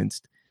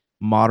influenced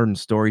modern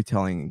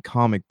storytelling and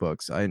comic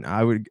books.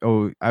 I would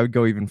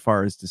go even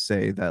far as to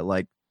say that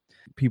like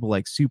people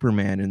like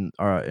Superman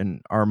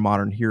and our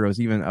modern heroes,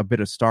 even a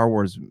bit of Star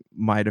Wars,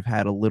 might have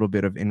had a little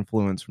bit of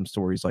influence from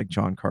stories like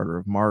John Carter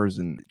of Mars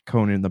and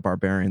Conan the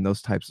Barbarian,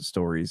 those types of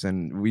stories.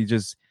 And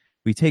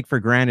we take for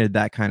granted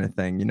that kind of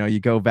thing. You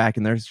go back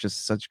and there's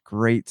just such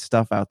great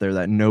stuff out there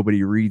that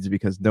nobody reads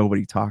because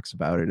nobody talks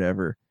about it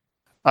ever.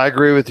 I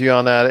agree with you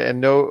on that.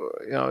 And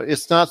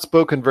it's not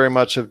spoken very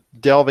much of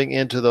delving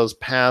into those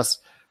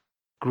past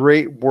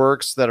great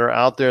works that are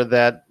out there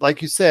that,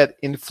 like you said,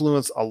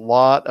 influence a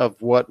lot of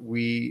what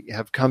we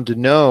have come to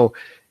know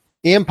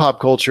in pop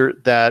culture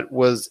that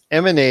was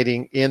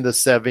emanating in the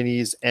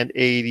 70s and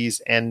 80s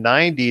and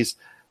 90s,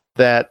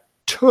 that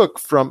took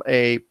from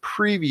a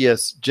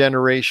previous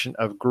generation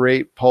of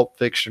great pulp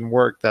fiction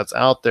work that's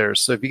out there.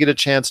 So if you get a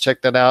chance,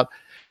 check that out.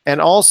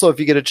 And also, if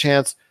you get a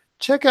chance,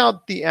 check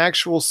out the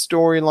actual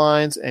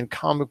storylines and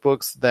comic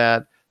books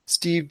that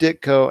Steve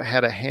Ditko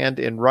had a hand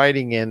in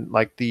writing in,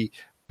 like the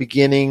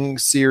beginning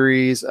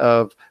series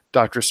of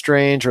Doctor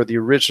Strange or the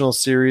original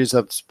series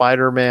of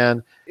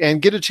Spider-Man,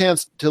 and get a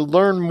chance to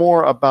learn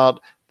more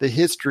about the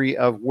history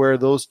of where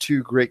those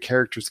two great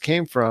characters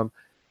came from,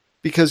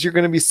 because you're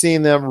going to be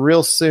seeing them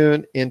real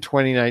soon in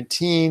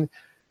 2019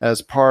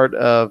 as part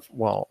of,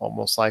 well,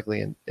 almost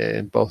likely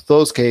in both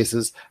those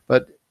cases.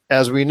 But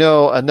as we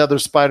know, another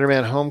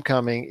Spider-Man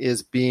Homecoming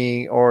is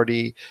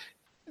already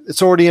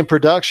in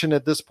production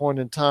at this point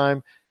in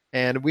time.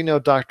 And we know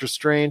Doctor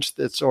Strange,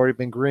 that's already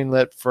been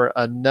greenlit for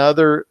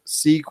another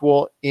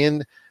sequel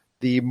in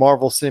the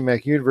Marvel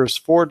Cinematic Universe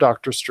for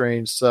Doctor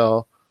Strange.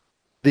 So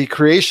the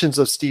creations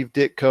of Steve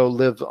Ditko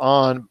live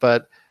on,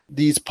 but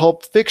these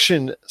pulp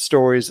fiction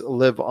stories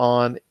live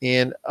on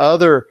in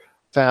other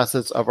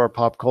facets of our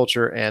pop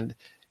culture. And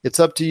it's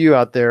up to you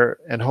out there.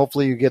 And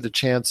hopefully you get a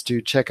chance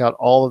to check out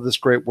all of this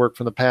great work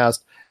from the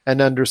past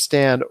and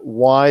understand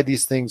why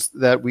these things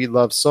that we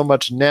love so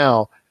much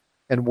now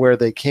and where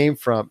they came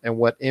from and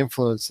what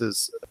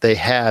influences they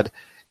had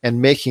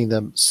and making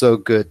them so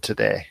good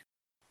today.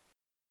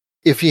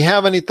 If you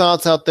have any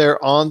thoughts out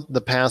there on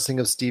the passing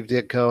of Steve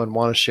Ditko and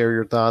want to share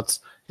your thoughts,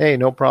 hey,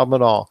 no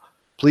problem at all.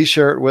 Please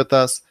share it with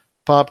us.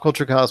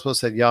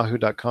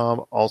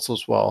 PopCultureCosmos@yahoo.com. Also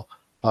as well,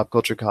 Pop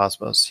Culture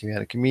Cosmos,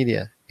 Humanica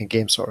Media, and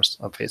Game Source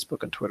on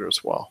Facebook and Twitter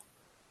as well.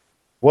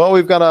 Well,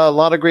 we've got a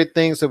lot of great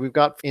things that we've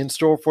got in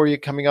store for you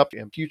coming up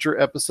in future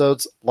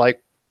episodes.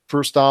 Like,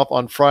 first off,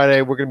 on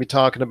Friday, we're going to be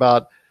talking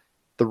about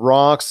The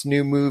Rock's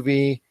new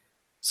movie,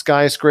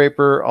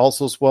 Skyscraper,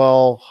 also as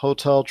well,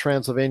 Hotel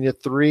Transylvania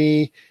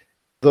 3.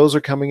 Those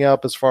are coming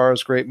up as far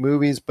as great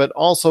movies, but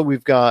also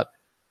we've got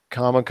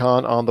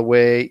Comic-Con on the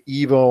way,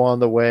 EVO on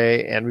the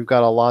way, and we've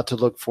got a lot to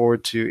look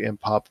forward to in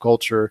pop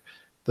culture.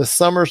 The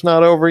summer's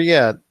not over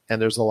yet,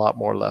 and there's a lot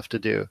more left to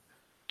do.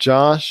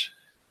 Josh,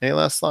 any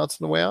last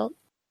thoughts on the way out?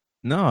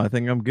 No, I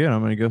think I'm good.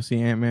 I'm going to go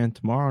see Ant-Man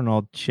tomorrow, and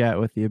I'll chat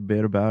with you a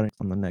bit about it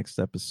on the next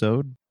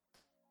episode.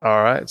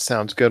 All right,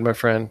 sounds good, my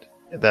friend.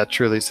 That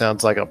truly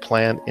sounds like a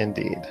plan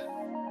indeed.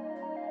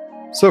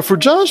 So for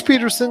Josh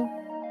Peterson,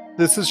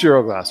 this is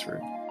Euro Glassford.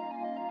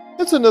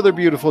 It's another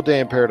beautiful day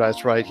in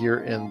paradise right here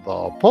in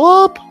the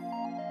Pop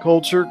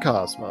Culture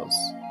Cosmos.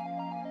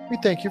 We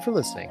thank you for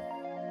listening.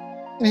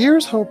 And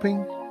here's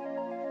hoping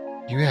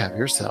you have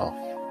yourself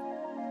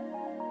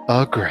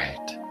a great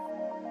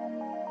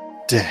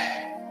day.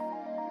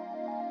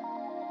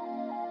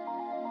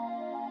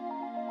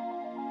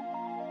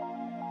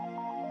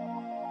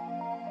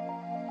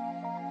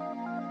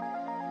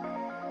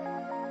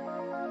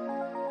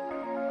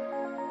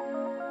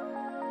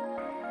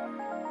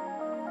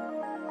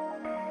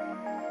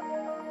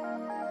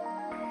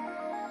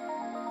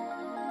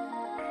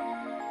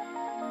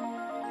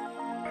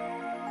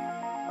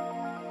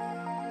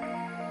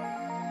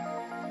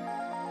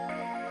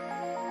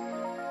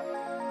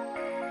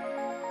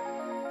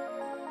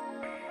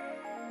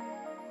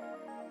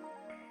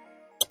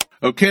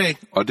 Okay,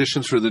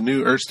 auditions for the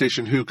new Earth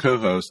Station Who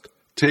co-host.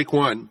 Take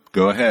one.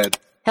 Go ahead.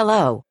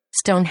 Hello,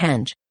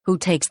 Stonehenge, who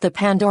takes the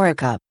Pandora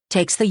Cup,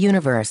 takes the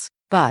universe.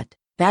 But,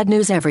 bad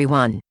news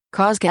everyone,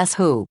 cause guess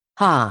who?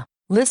 Ha,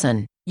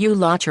 listen, you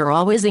lot you're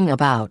all whizzing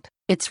about.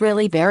 It's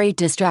really very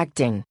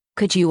distracting.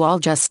 Could you all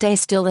just stay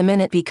still a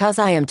minute because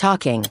I am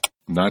talking?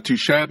 Not too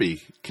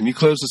shabby. Can you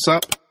close this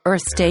up?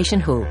 Earth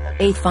Station Who,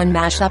 a fun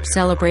mashup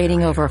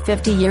celebrating over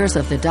 50 years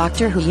of the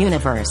Doctor Who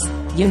universe.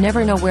 You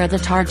never know where the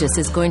TARDIS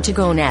is going to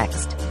go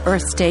next.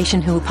 Earth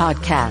Station Who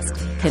podcast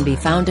can be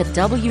found at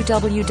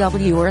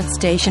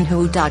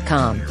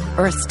www.earthstationwho.com.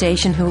 Earth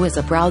Station Who is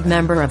a proud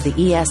member of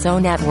the ESO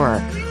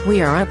network.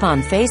 We are up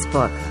on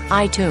Facebook,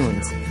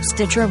 iTunes,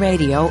 Stitcher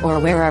Radio,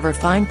 or wherever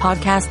fine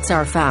podcasts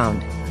are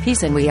found.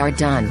 Peace and we are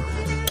done.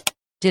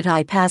 Did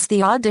I pass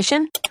the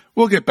audition?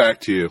 We'll get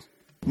back to you.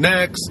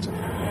 Next.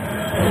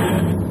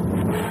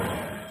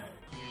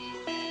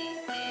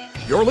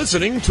 You're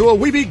listening to a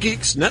Weeby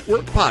Geeks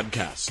Network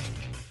podcast.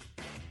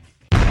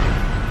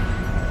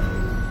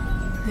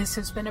 This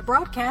has been a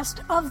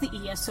broadcast of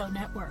the ESO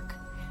Network.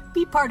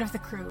 Be part of the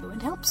crew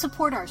and help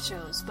support our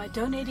shows by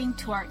donating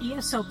to our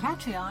ESO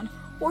Patreon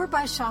or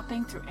by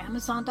shopping through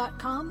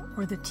Amazon.com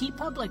or the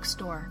TeePublic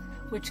store,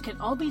 which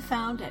can all be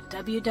found at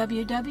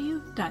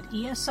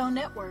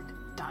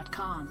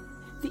www.esonetwork.com.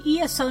 The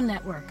ESO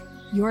Network,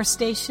 your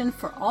station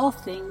for all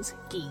things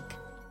geek.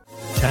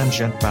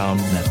 Tangent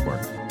Bound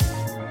Network.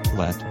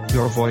 Let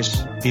your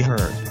voice be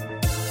heard.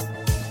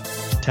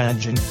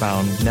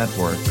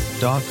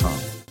 TangentBoundNetwork.com.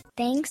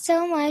 Thanks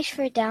so much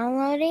for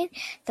downloading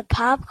the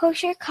Pop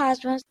Culture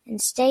Cosmos,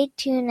 and stay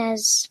tuned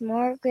as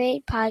more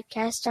great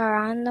podcasts are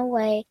on the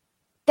way.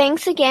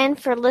 Thanks again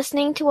for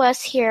listening to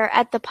us here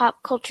at the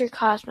Pop Culture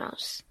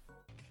Cosmos.